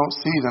because they don't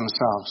see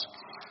themselves.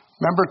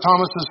 Remember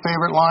Thomas's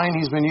favorite line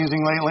he's been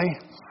using lately?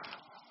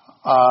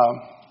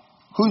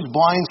 Whose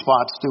blind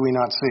spots do we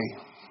not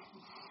see?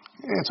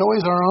 It's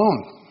always our own.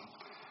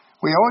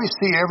 We always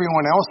see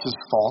everyone else's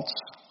faults.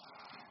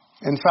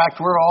 In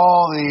fact, we're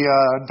all the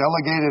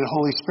delegated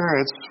Holy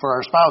Spirits for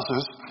our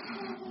spouses.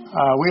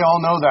 We all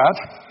know that.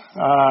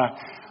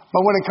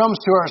 But when it comes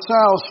to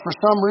ourselves, for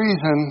some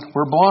reason,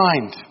 we're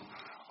blind.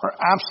 We're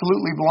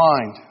absolutely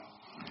blind.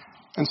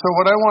 And so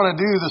what I want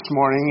to do this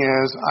morning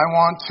is I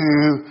want to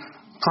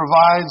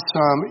provide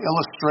some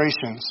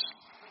illustrations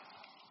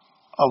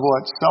of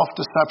what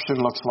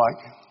self-deception looks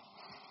like.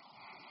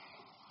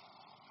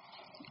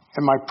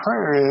 And my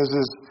prayer is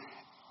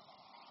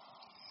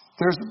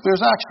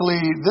there's actually,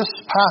 this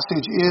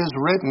passage is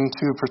written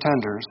to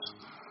pretenders,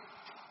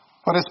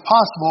 but it's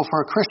possible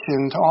for a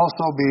Christian to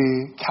also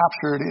be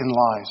captured in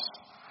lies.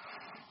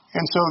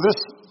 And so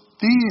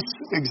these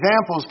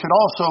examples could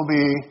also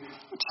be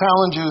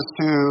challenges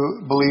to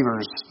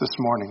believers this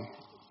morning.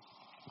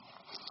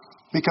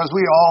 Because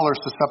we all are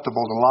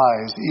susceptible to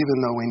lies,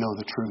 even though we know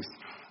the truth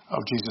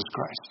of Jesus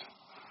Christ.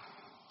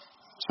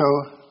 So,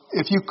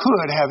 if you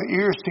could have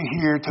ears to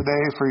hear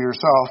today for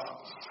yourself,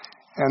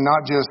 and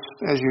not just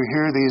as you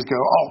hear these go,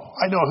 oh,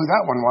 I know who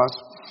that one was.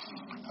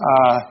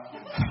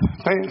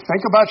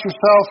 Think about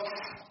yourself.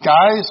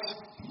 Guys,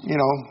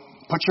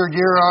 put your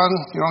gear on.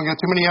 You don't get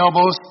too many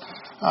elbows.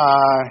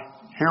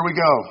 Here we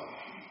go.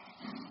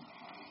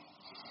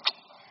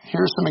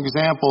 Here's some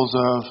examples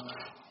of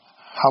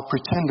how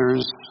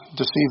pretenders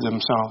deceive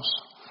themselves.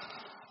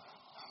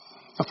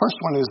 The first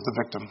one is the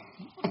victim.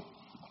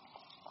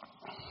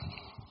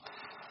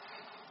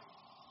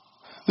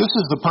 This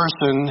is the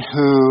person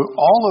who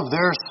all of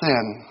their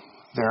sin,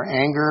 their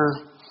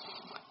anger,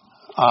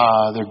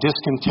 their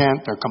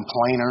discontent, their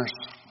complainers,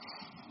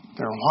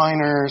 their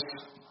whiners,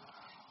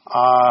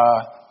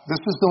 this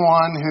is the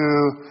one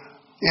who,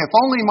 if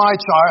only my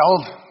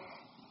child,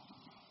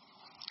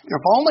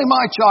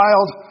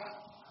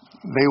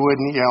 they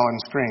wouldn't yell and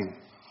scream.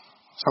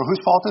 So whose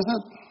fault is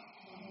it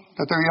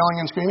that they're yelling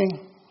and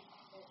screaming?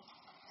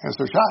 It's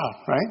their child,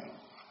 right?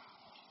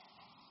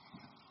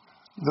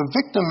 The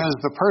victim is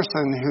the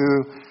person who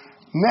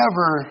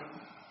never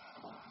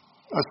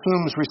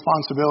assumes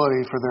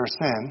responsibility for their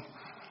sin.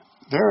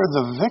 They're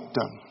the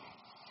victim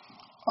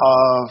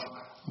of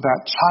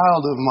that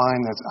child of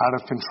mine that's out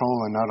of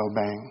control and not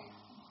obeying.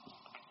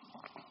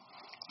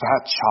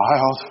 That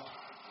child,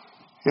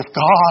 if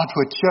God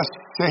would just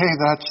save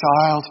that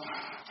child,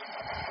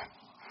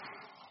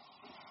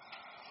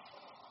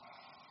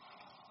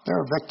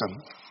 they're a victim.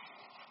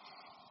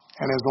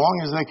 And as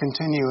long as they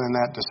continue in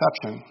that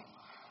deception,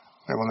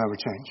 they will never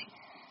change.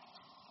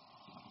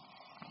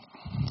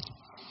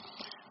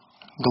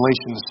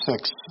 Galatians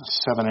 6,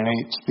 7 and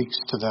 8 speaks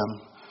to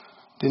them.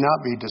 Do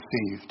not be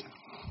deceived.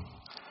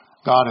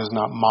 God is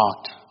not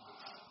mocked.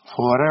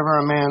 For whatever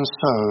a man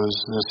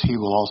sows, this he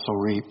will also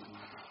reap.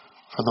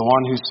 For the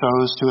one who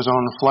sows to his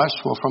own flesh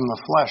will from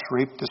the flesh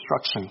reap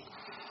destruction.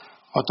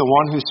 But the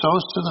one who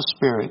sows to the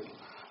Spirit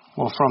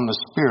will from the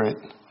Spirit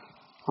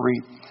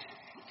reap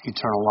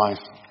eternal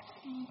life.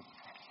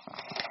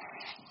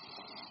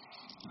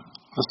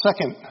 The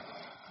second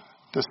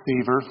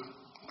deceiver,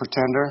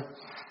 pretender,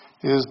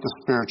 is the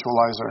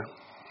spiritualizer.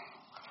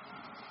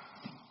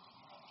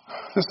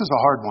 This is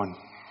a hard one.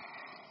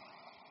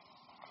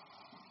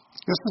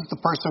 This is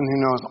the person who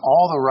knows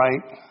all the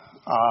right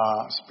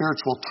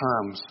spiritual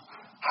terms.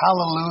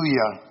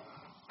 Hallelujah.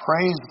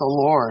 Praise the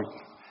Lord.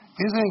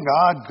 Isn't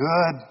God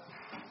good?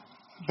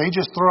 They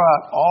just throw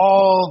out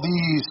all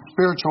these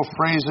spiritual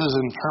phrases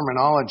and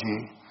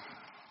terminology.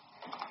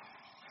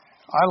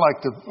 I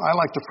like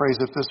to phrase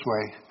it this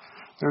way.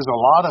 There's a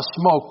lot of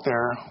smoke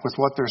there with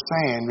what they're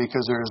saying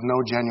because there is no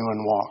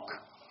genuine walk.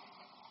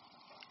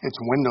 It's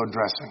window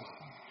dressing.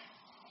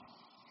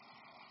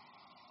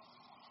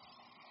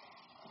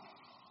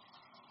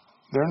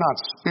 They're not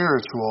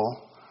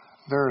spiritual.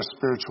 They're a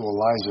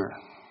spiritualizer.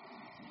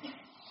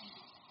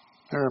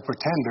 They're a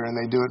pretender and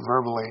they do it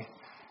verbally.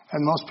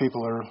 And most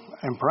people are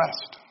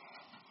impressed.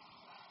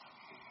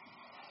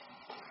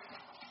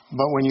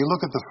 But when you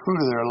look at the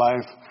fruit of their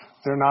life,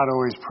 they're not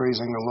always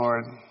praising the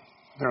Lord.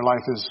 Their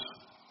life is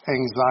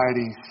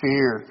anxiety,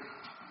 fear,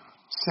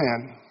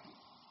 sin.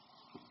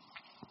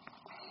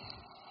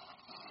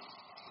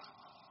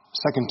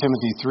 2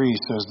 Timothy 3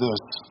 says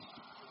this,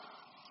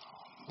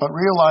 but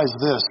realize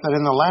this, that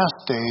in the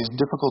last days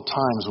difficult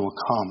times will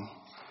come.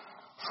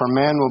 For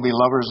men will be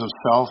lovers of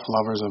self,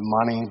 lovers of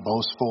money,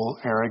 boastful,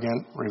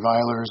 arrogant,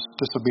 revilers,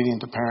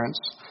 disobedient to parents,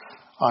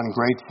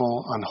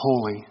 ungrateful,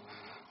 unholy,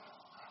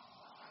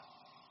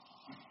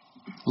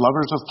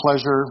 lovers of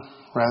pleasure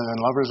rather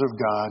than lovers of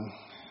God.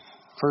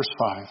 Verse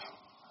 5.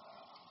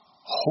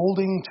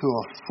 Holding to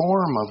a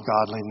form of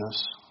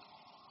godliness,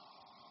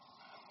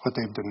 but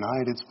they've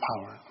denied its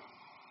power.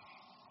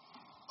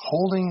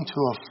 Holding to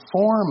a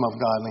form of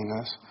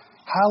godliness.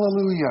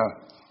 Hallelujah.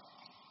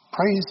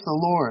 Praise the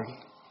Lord.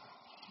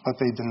 But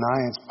they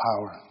deny its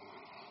power.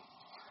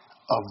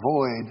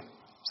 Avoid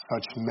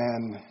such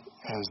men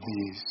as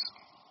these.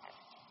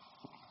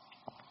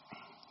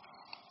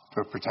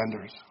 They're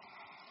pretenders.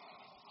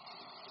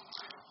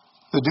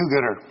 The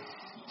do-gooder.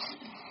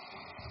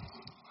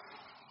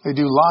 They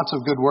do lots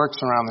of good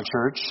works around the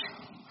church.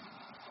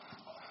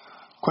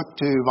 Quick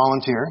to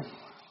volunteer.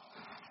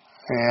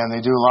 And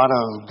they do a lot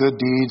of good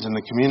deeds in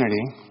the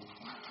community.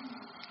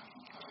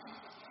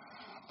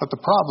 But the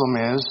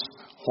problem is,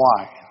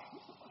 why?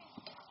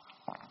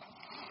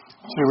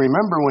 So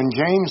remember when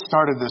James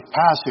started this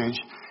passage,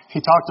 he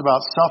talked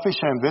about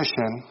selfish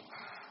ambition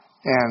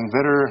and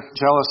bitter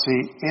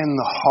jealousy in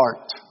the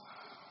heart.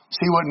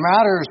 See, what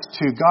matters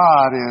to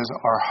God is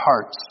our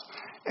hearts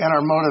and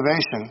our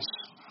motivations.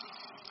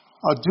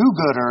 A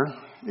do-gooder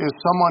is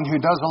someone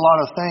who does a lot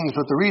of things,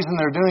 but the reason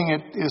they're doing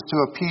it is to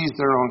appease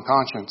their own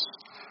conscience.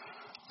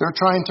 They're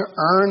trying to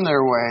earn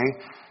their way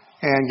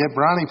and get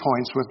brownie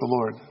points with the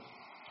Lord.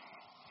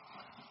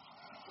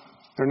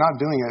 They're not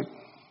doing it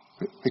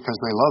because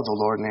they love the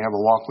Lord and they have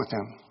a walk with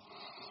Him.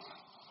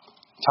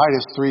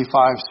 Titus 3:5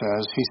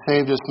 says, He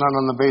saved us not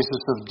on the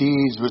basis of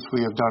deeds which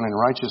we have done in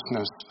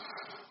righteousness,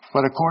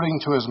 but according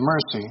to His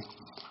mercy,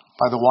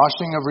 by the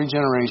washing of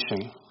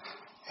regeneration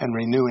and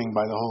renewing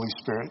by the Holy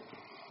Spirit.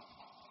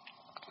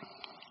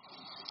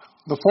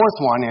 The fourth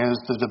one is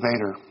the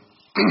debater.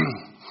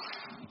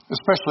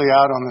 Especially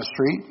out on the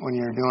street, when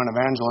you're doing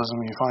evangelism,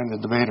 you find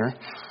the debater.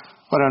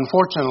 But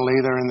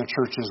unfortunately, they're in the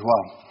church as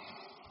well.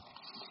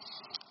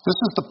 This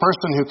is the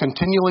person who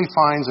continually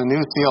finds a new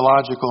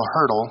theological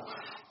hurdle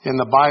in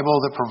the Bible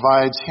that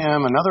provides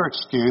him another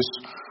excuse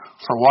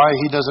for why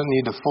he doesn't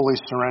need to fully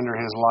surrender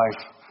his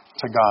life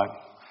to God.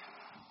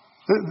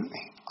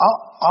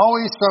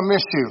 Always some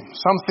issue,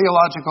 some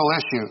theological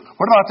issue.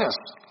 What about this?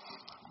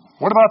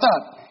 What about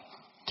that?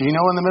 Do you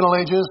know in the Middle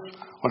Ages?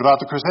 What about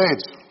the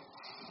Crusades?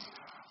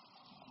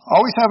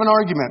 Always have an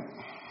argument.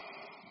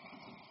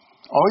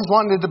 Always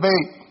wanting to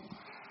debate.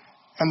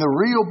 And the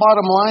real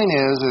bottom line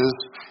is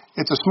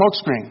it's a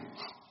smokescreen.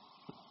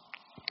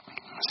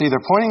 See,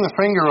 they're pointing the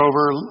finger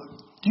over.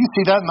 Do you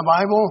see that in the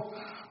Bible?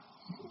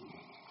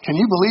 Can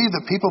you believe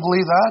that people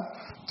believe that?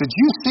 Did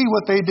you see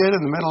what they did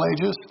in the Middle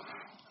Ages?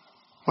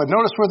 But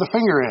notice where the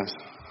finger is.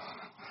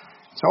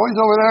 It's always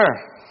over there.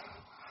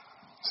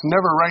 It's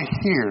never right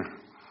here.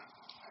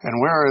 And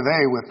where are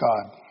they with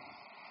God?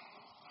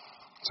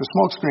 It's a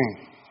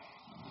smokescreen.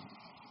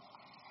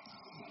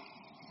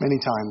 Many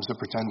times a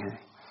pretender.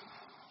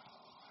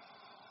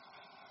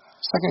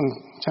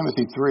 2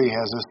 Timothy 3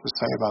 has this to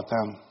say about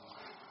them.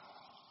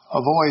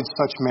 Avoid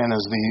such men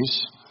as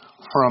these,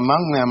 for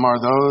among them are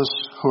those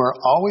who are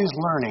always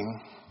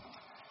learning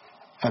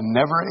and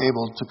never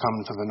able to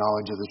come to the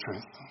knowledge of the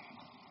truth.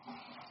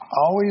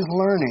 Always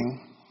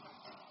learning,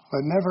 but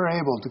never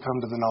able to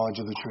come to the knowledge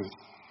of the truth.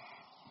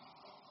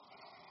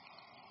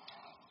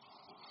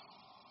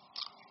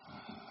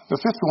 The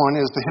fifth one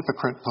is the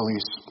hypocrite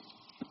police.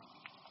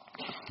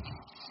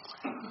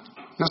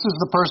 This is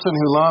the person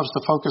who loves to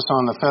focus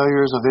on the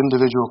failures of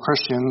individual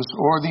Christians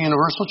or the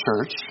universal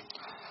church,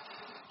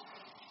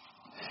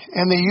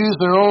 and they use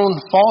their own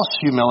false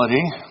humility,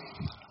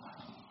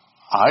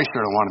 I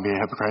sure don't want to be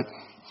a hypocrite,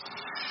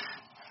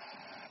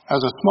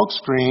 as a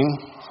smokescreen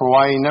for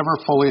why he never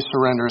fully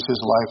surrenders his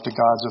life to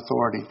God's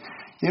authority.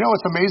 You know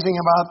what's amazing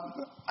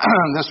about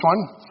this one?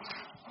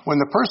 When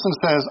the person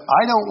says,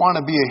 I don't want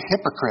to be a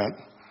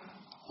hypocrite,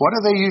 what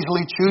are they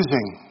usually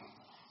choosing?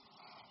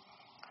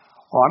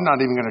 Well, I'm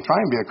not even going to try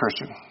and be a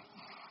Christian.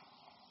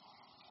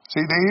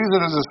 See, they use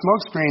it as a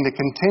smokescreen to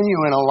continue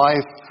in a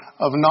life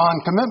of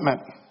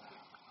non-commitment.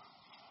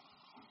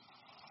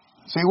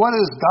 See, what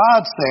does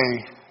God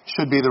say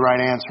should be the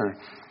right answer?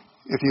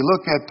 If you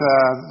look at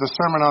the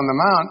Sermon on the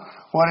Mount,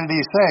 what did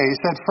He say? He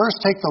said, first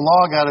take the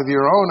log out of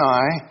your own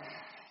eye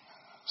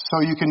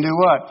so you can do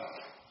what?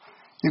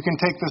 You can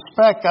take the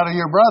speck out of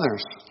your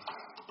brother's.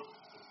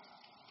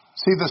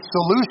 See, the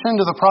solution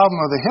to the problem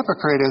of the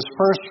hypocrite is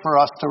first for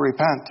us to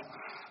repent.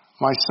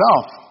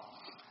 Myself.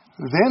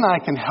 Then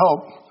I can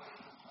help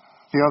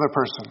the other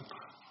person.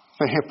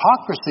 The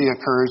hypocrisy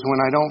occurs when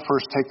I don't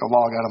first take the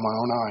log out of my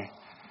own eye.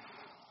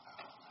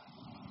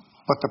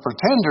 But the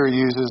pretender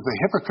uses the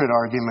hypocrite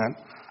argument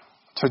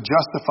to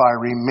justify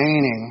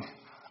remaining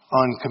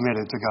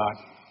uncommitted to God.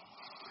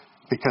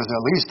 Because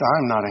at least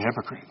I'm not a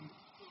hypocrite.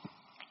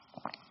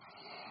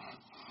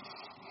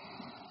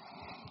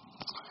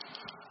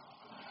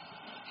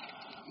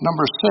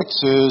 Number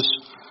 6 is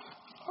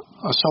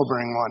a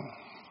sobering one.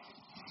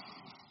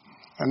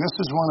 And this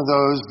is one of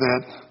those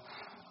that,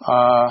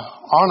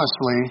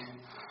 honestly,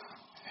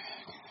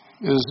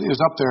 is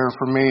up there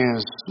for me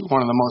as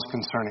one of the most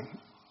concerning.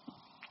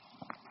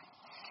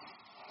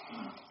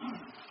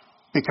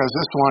 Because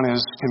this one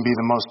can be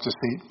the most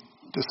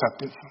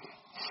deceptive.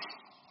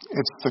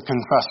 It's the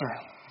confessor.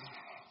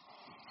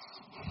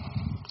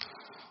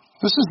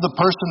 This is the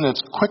person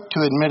that's quick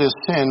to admit his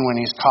sin when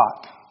he's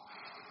caught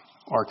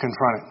or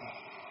confronted.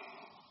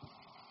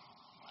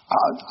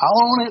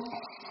 I'll own it.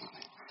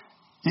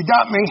 You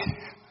got me.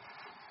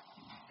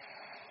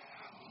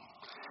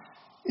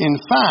 In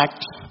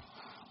fact,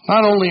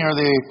 not only are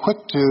they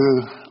quick to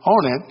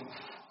own it,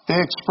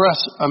 they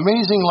express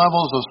amazing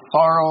levels of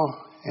sorrow,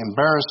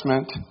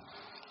 embarrassment,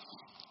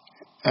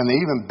 and they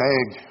even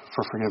beg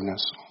for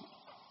forgiveness.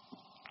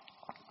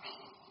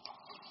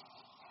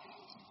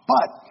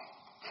 But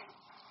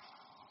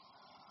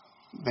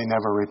they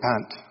never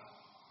repent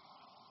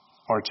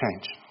or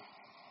change.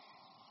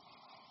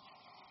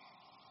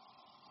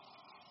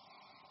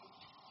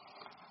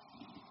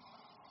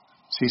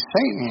 See,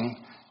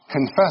 Satan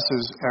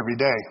confesses every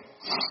day.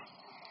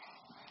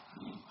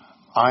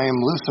 I am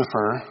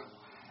Lucifer,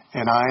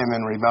 and I am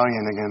in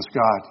rebellion against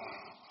God.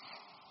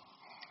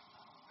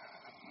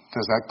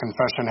 Does that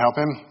confession help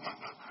him?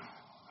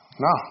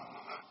 No.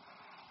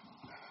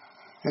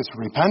 It's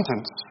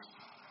repentance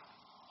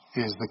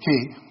is the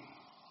key.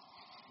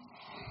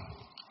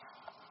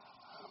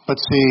 But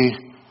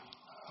see,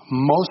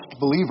 most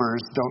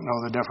believers don't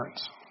know the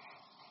difference.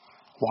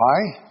 Why?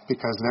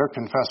 Because they're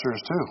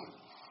confessors too,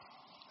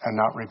 and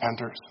not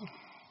repenters.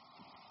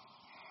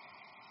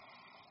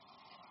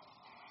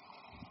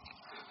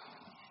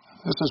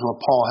 This is what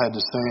Paul had to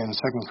say in 2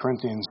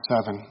 Corinthians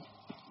 7,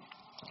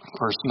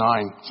 verse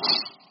 9.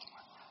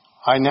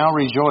 I now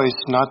rejoice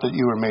not that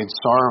you were made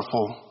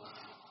sorrowful,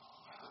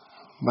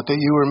 but that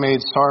you were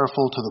made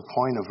sorrowful to the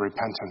point of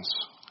repentance.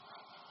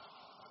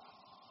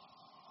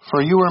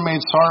 For you were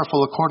made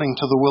sorrowful according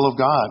to the will of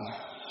God,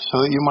 so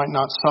that you might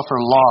not suffer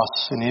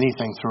loss in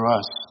anything through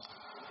us.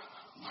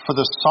 For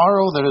the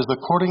sorrow that is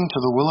according to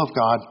the will of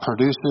God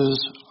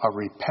produces a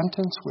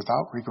repentance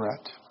without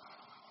regret.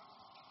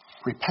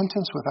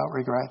 Repentance without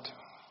regret.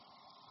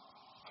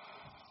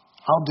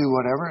 I'll do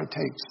whatever it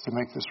takes to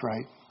make this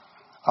right.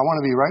 I want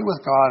to be right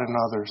with God and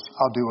others.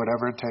 I'll do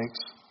whatever it takes.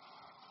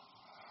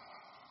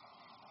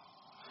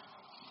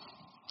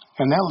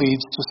 And that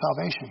leads to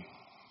salvation.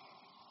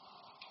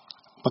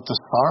 But the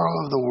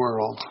sorrow of the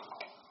world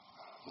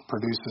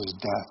produces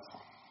death.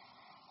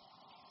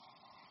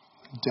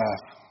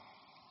 Death.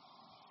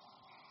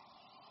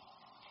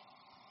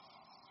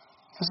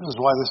 This is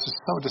why this is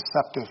so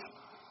deceptive.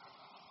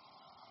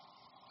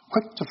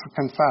 Quick to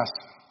confess.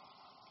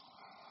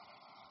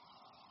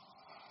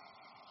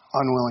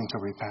 Unwilling to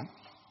repent.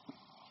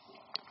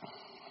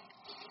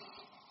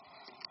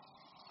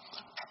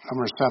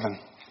 Number 7.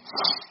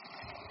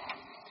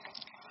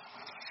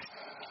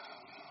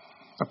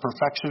 The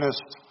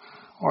perfectionist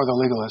or the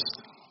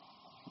legalist.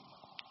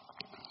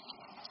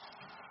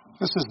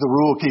 This is the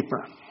rule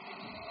keeper.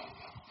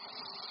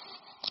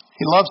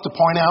 He loves to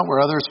point out where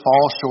others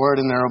fall short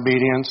in their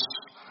obedience.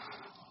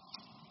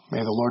 May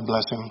the Lord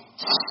bless him.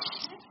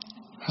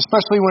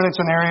 Especially when it's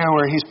an area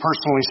where he's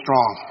personally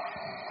strong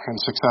and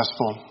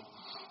successful.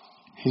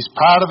 He's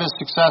proud of his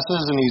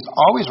successes and he's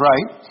always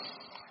right.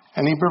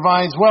 And he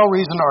provides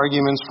well-reasoned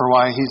arguments for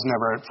why he's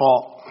never at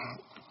fault.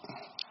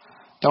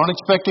 Don't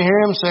expect to hear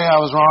him say, I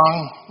was wrong,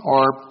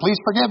 or please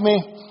forgive me.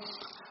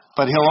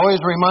 But he'll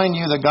always remind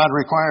you that God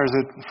requires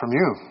it from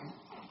you.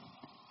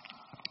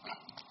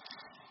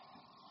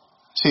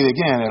 See,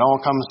 again, it all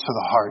comes to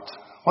the heart.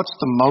 What's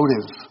the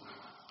motive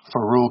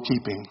for rule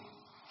keeping?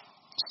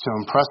 It's to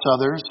impress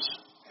others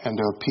and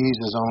to appease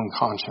his own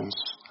conscience,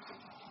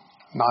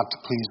 not to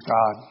please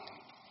God.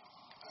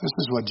 This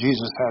is what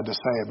Jesus had to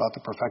say about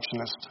the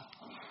perfectionist.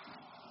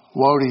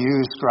 Woe to you,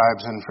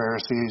 scribes and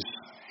Pharisees,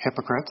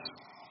 hypocrites!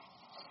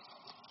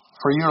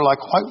 For you are like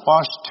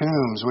whitewashed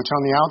tombs, which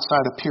on the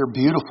outside appear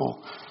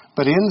beautiful,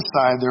 but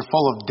inside they're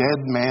full of dead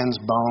man's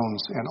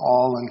bones and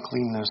all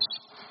uncleanness.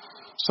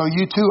 So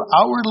you too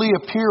outwardly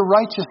appear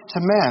righteous to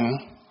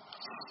men,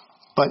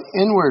 but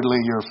inwardly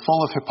you're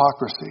full of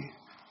hypocrisy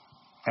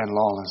and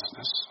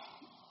lawlessness.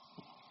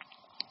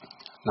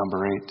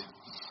 Number 8.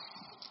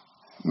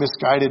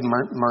 Misguided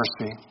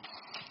mercy.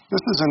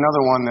 This is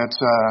another one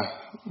that's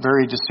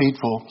very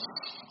deceitful,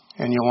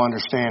 and you'll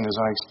understand as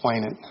I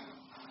explain it.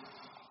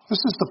 This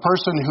is the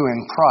person who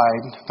in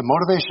pride, the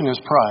motivation is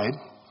pride,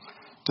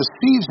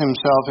 deceives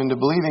himself into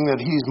believing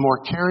that he's more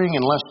caring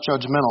and less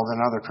judgmental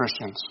than other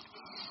Christians.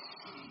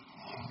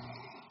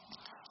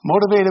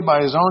 Motivated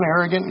by his own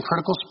arrogant and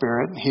critical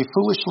spirit, he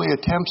foolishly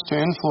attempts to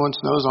influence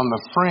those on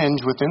the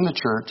fringe within the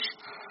church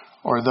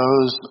or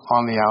those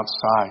on the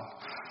outside.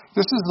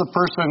 This is the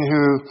person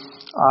who,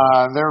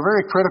 they're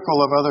very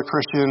critical of other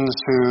Christians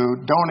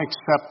who don't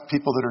accept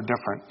people that are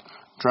different,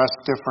 dress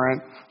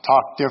different,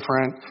 talk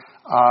different.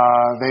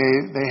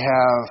 They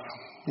have,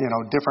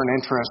 different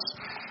interests.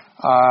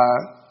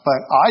 But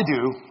I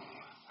do.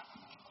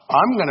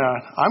 I'm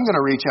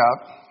gonna reach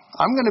out.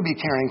 I'm going to be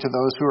caring to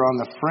those who are on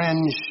the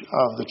fringe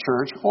of the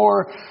church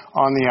or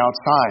on the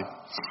outside.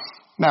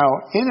 Now,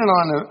 in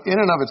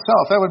and of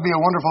itself, that would be a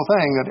wonderful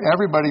thing that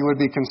everybody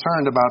would be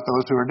concerned about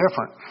those who are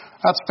different.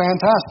 That's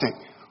fantastic.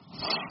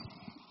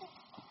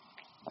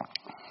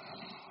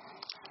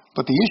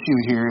 But the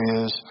issue here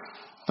is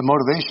the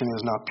motivation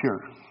is not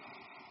pure.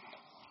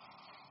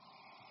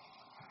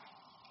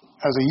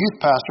 As a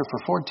youth pastor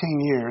for 14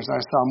 years,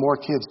 I saw more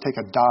kids take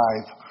a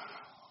dive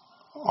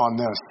on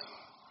this.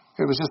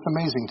 It was just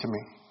amazing to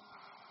me.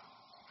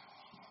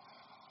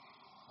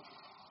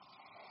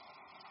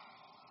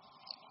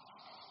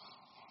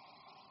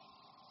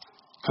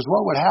 Because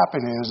what would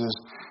happen is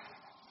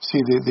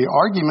the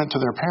argument to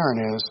their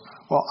parent is,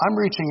 well, I'm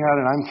reaching out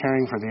and I'm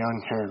caring for the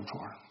uncared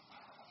for,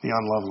 the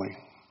unlovely.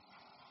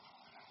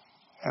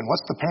 And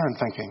what's the parent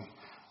thinking?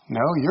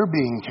 No, you're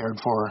being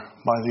cared for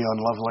by the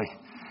unlovely.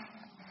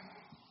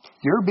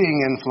 You're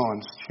being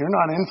influenced. You're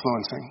not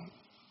influencing.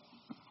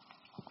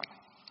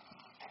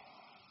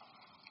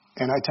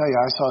 And I tell you,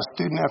 I saw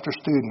student after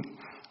student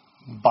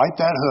bite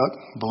that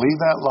hook, believe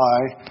that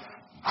lie,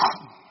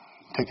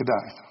 take a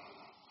dive.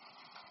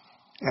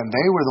 And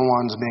they were the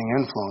ones being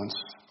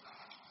influenced,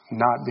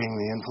 not being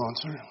the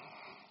influencer.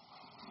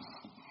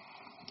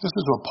 This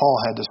is what Paul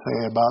had to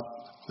say about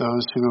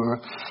those who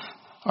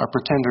are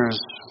pretenders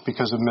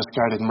because of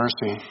misguided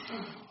mercy.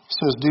 He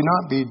says, do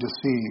not be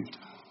deceived.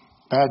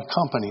 Bad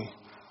company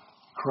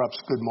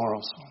corrupts good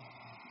morals.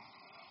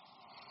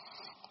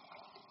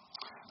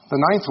 The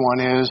ninth one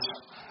is,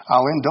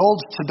 I'll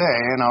indulge today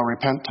and I'll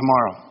repent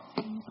tomorrow.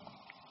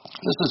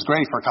 This is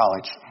great for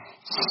college.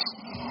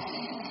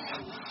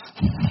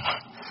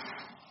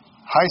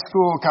 High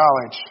school,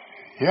 college.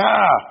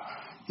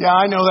 Yeah,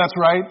 I know that's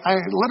right. I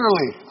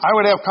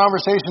would have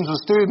conversations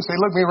with students. They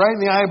look me right in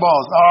the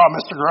eyeballs. Oh,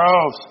 Mr.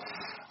 Groves,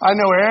 I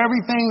know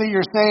everything that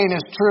you're saying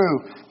is true,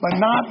 but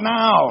not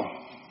now.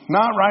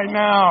 Not right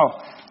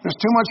now. There's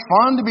too much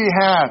fun to be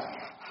had.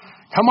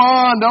 Come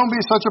on, don't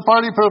be such a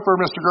party pooper,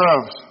 Mr.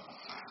 Groves.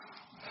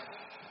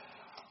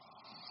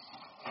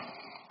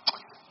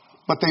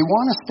 But they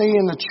want to stay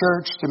in the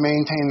church to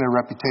maintain their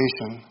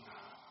reputation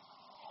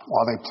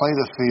while they play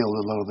the field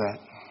a little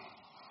bit.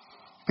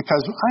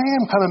 Because I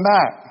am coming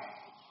back.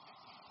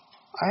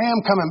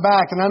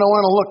 And I don't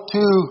want to look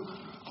too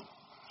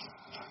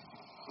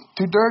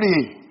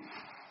dirty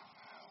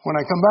when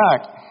I come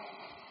back.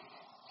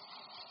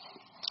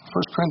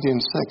 1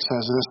 Corinthians 6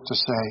 has this to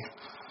say,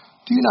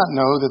 do you not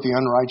know that the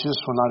unrighteous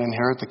will not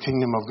inherit the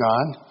kingdom of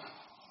God?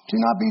 Do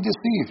not be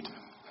deceived.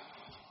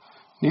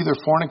 Neither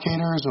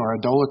fornicators, nor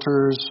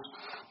idolaters,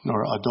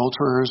 nor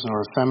adulterers,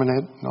 nor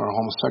effeminate, nor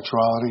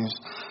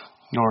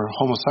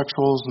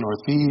homosexuals, nor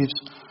thieves,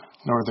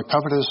 nor the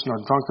covetous, nor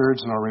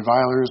drunkards, nor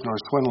revilers, nor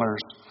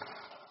swindlers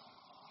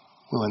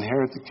will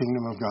inherit the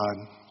kingdom of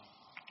God.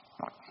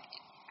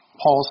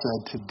 Paul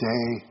said,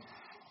 today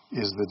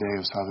is the day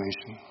of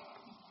salvation.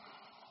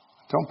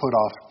 Don't put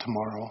off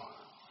tomorrow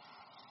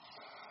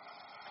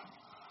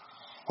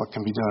what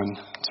can be done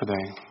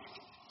today.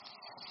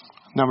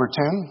 Number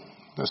 10,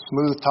 the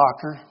smooth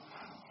talker,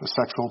 the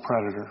sexual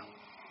predator.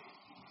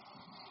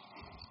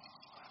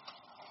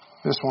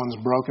 This one's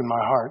broken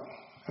my heart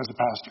as a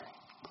pastor.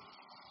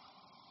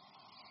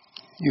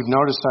 You've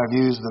noticed I've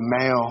used the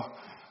male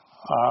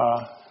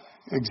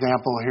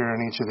example here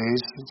in each of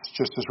these. It's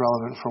just as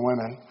relevant for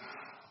women.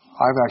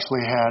 I've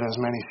actually had as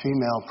many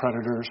female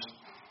predators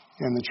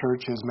in the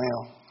church as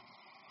male.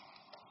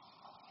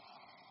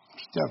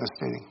 It's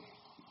devastating.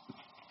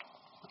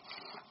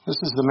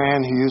 This is the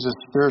man who uses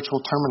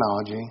spiritual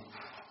terminology,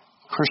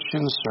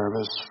 Christian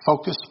service,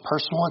 focused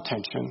personal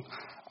attention,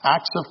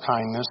 acts of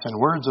kindness, and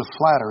words of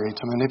flattery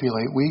to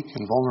manipulate weak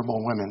and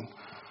vulnerable women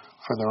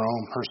for their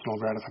own personal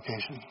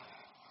gratification.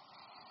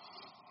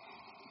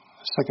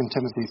 2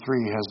 Timothy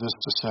 3 has this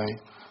to say,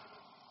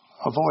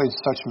 avoid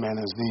such men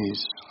as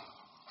these,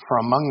 for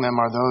among them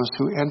are those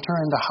who enter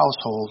into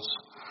households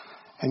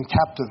and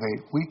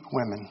captivate weak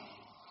women,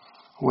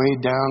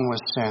 weighed down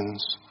with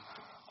sins,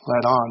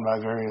 led on by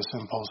various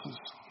impulses.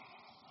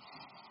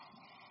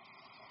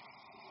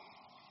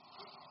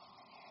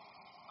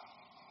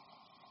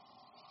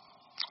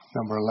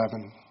 Number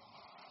 11,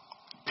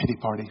 pity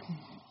party.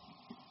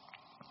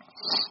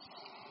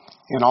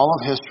 In all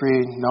of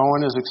history, no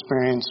one has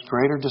experienced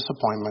greater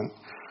disappointment,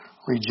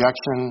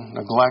 rejection,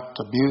 neglect,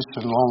 abuse,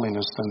 and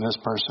loneliness than this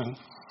person.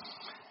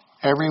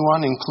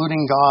 Everyone,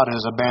 including God,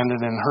 has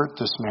abandoned and hurt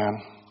this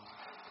man.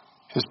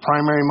 His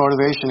primary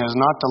motivation is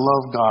not to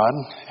love God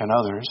and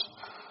others,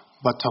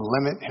 but to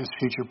limit his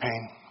future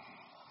pain.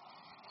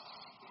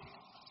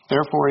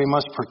 Therefore, he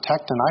must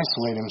protect and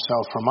isolate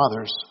himself from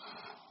others,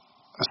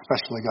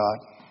 especially God.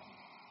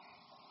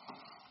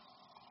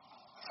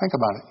 Think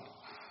about it.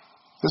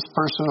 This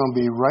person will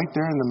be right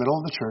there in the middle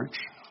of the church.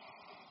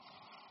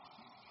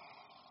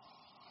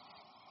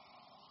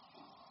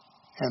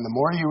 And the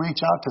more you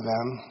reach out to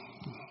them,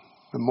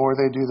 the more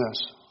they do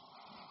this.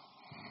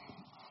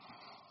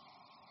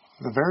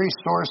 The very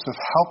source of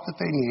help that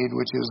they need,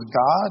 which is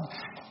God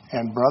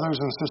and brothers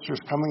and sisters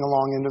coming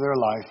along into their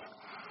life,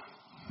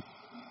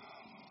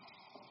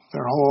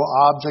 their whole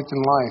object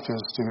in life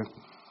is to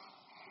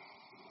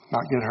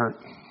not get hurt.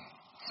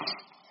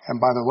 And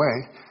by the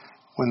way,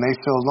 when they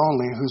feel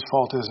lonely, whose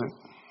fault is it?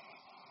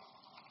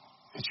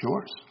 It's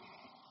yours.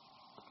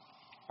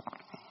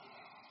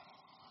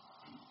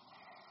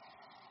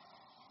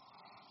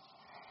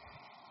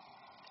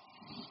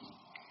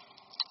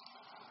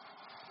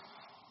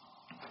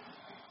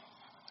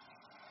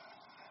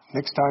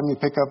 Next time you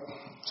pick up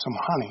some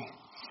honey,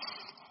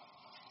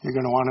 you're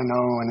going to want to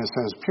know when it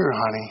says pure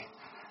honey,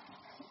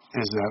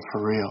 is that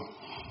for real?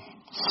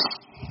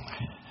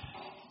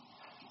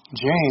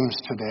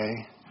 James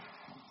today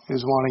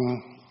is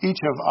wanting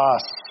each of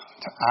us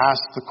to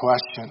ask the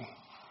question,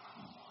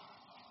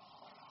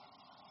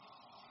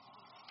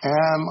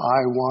 am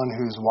I one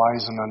who's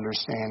wise and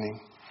understanding?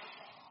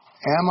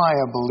 Am I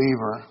a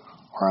believer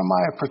or am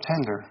I a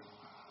pretender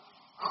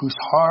whose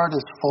heart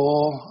is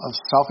full of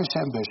selfish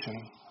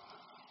ambition,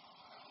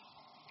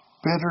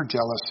 bitter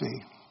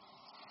jealousy?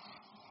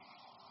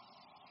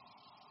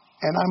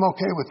 And I'm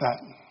okay with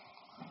that.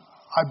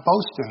 I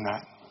boast in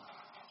that.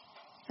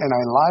 And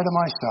I lie to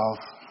myself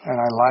and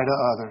I lie to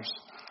others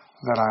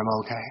that I'm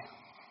okay.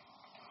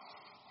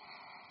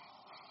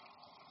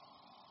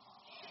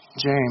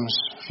 James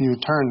If you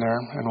turn there,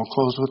 and we'll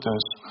close with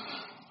this.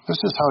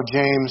 This is how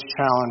James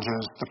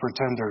challenges the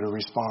pretender to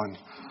respond.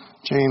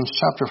 James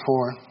chapter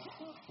 4,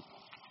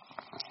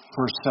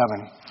 verse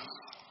 7.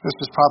 This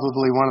is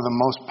probably one of the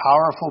most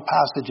powerful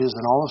passages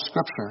in all of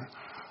Scripture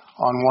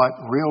on what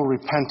real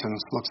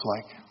repentance looks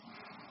like.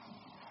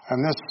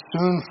 And this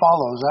soon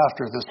follows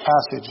after this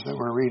passage that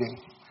we're reading.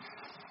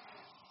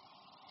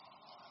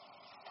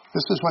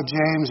 This is what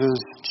James is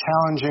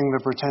challenging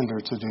the pretender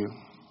to do.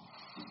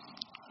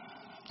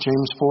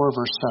 James 4,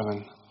 verse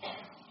 7.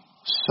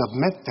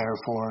 Submit,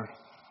 therefore,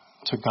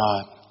 to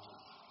God.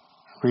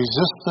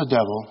 Resist the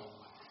devil,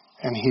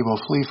 and he will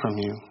flee from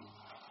you.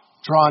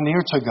 Draw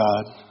near to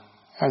God,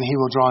 and he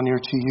will draw near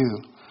to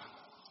you.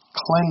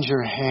 Cleanse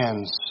your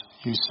hands,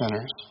 you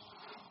sinners.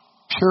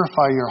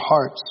 Purify your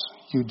hearts,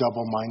 you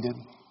double-minded.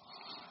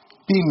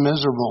 Be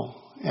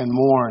miserable and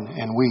mourn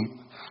and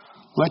weep.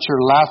 Let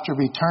your laughter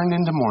be turned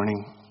into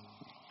mourning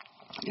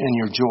and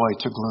your joy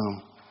to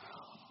gloom.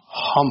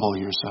 Humble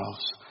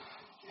yourselves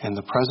in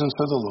the presence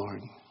of the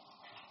Lord,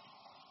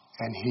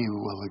 and he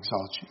will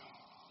exalt you.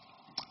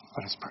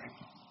 Let us pray.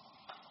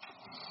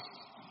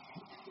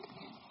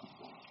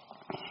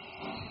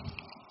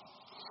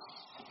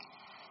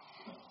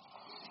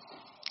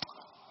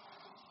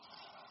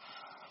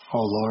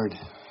 Oh Lord,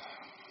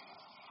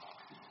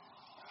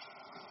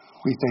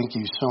 we thank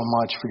you so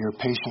much for your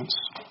patience,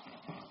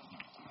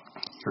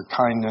 your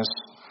kindness,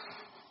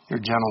 your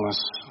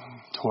gentleness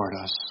toward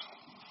us.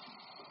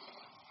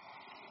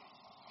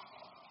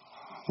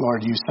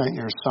 Lord, you sent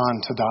your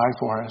Son to die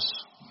for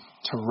us,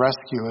 to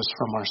rescue us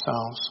from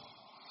ourselves.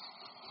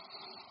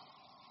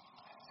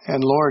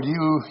 And Lord,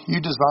 you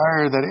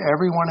desire that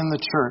everyone in the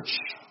church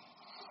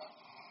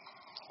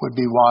would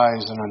be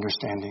wise and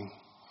understanding.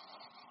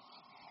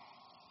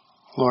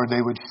 Lord,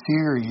 they would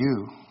fear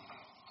you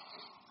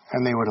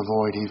and they would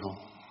avoid evil.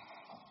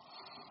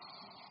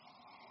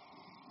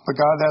 But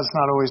God, that's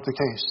not always the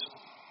case.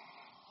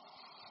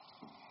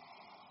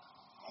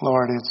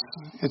 Lord,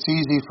 it's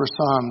easy for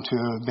some to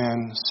have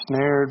been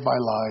snared by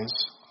lies,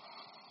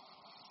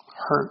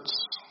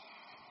 hurts,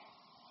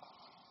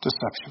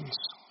 deceptions.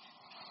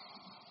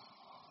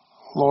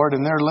 Lord,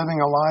 and they're living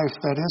a life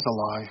that is a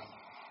lie.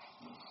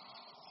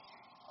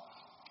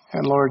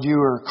 And Lord, you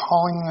are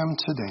calling them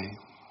today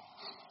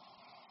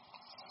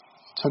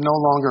to no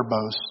longer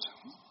boast,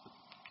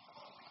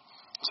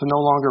 to no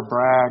longer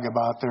brag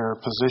about their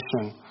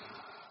position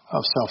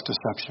of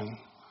self-deception,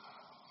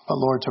 but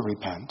Lord, to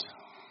repent.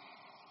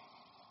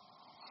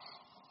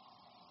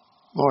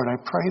 Lord, I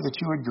pray that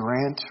you would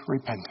grant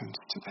repentance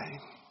today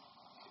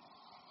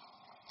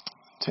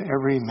to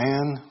every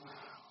man,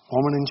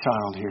 woman, and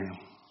child here,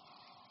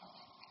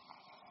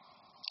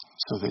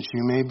 so that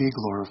you may be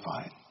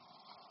glorified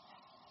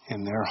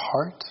in their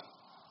heart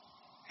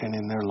and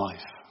in their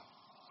life,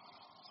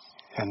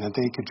 and that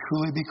they could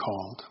truly be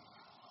called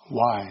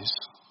wise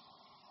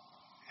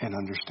and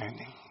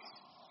understanding.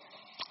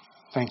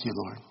 Thank you,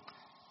 Lord.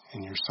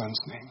 In your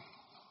Son's name,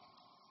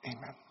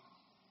 amen.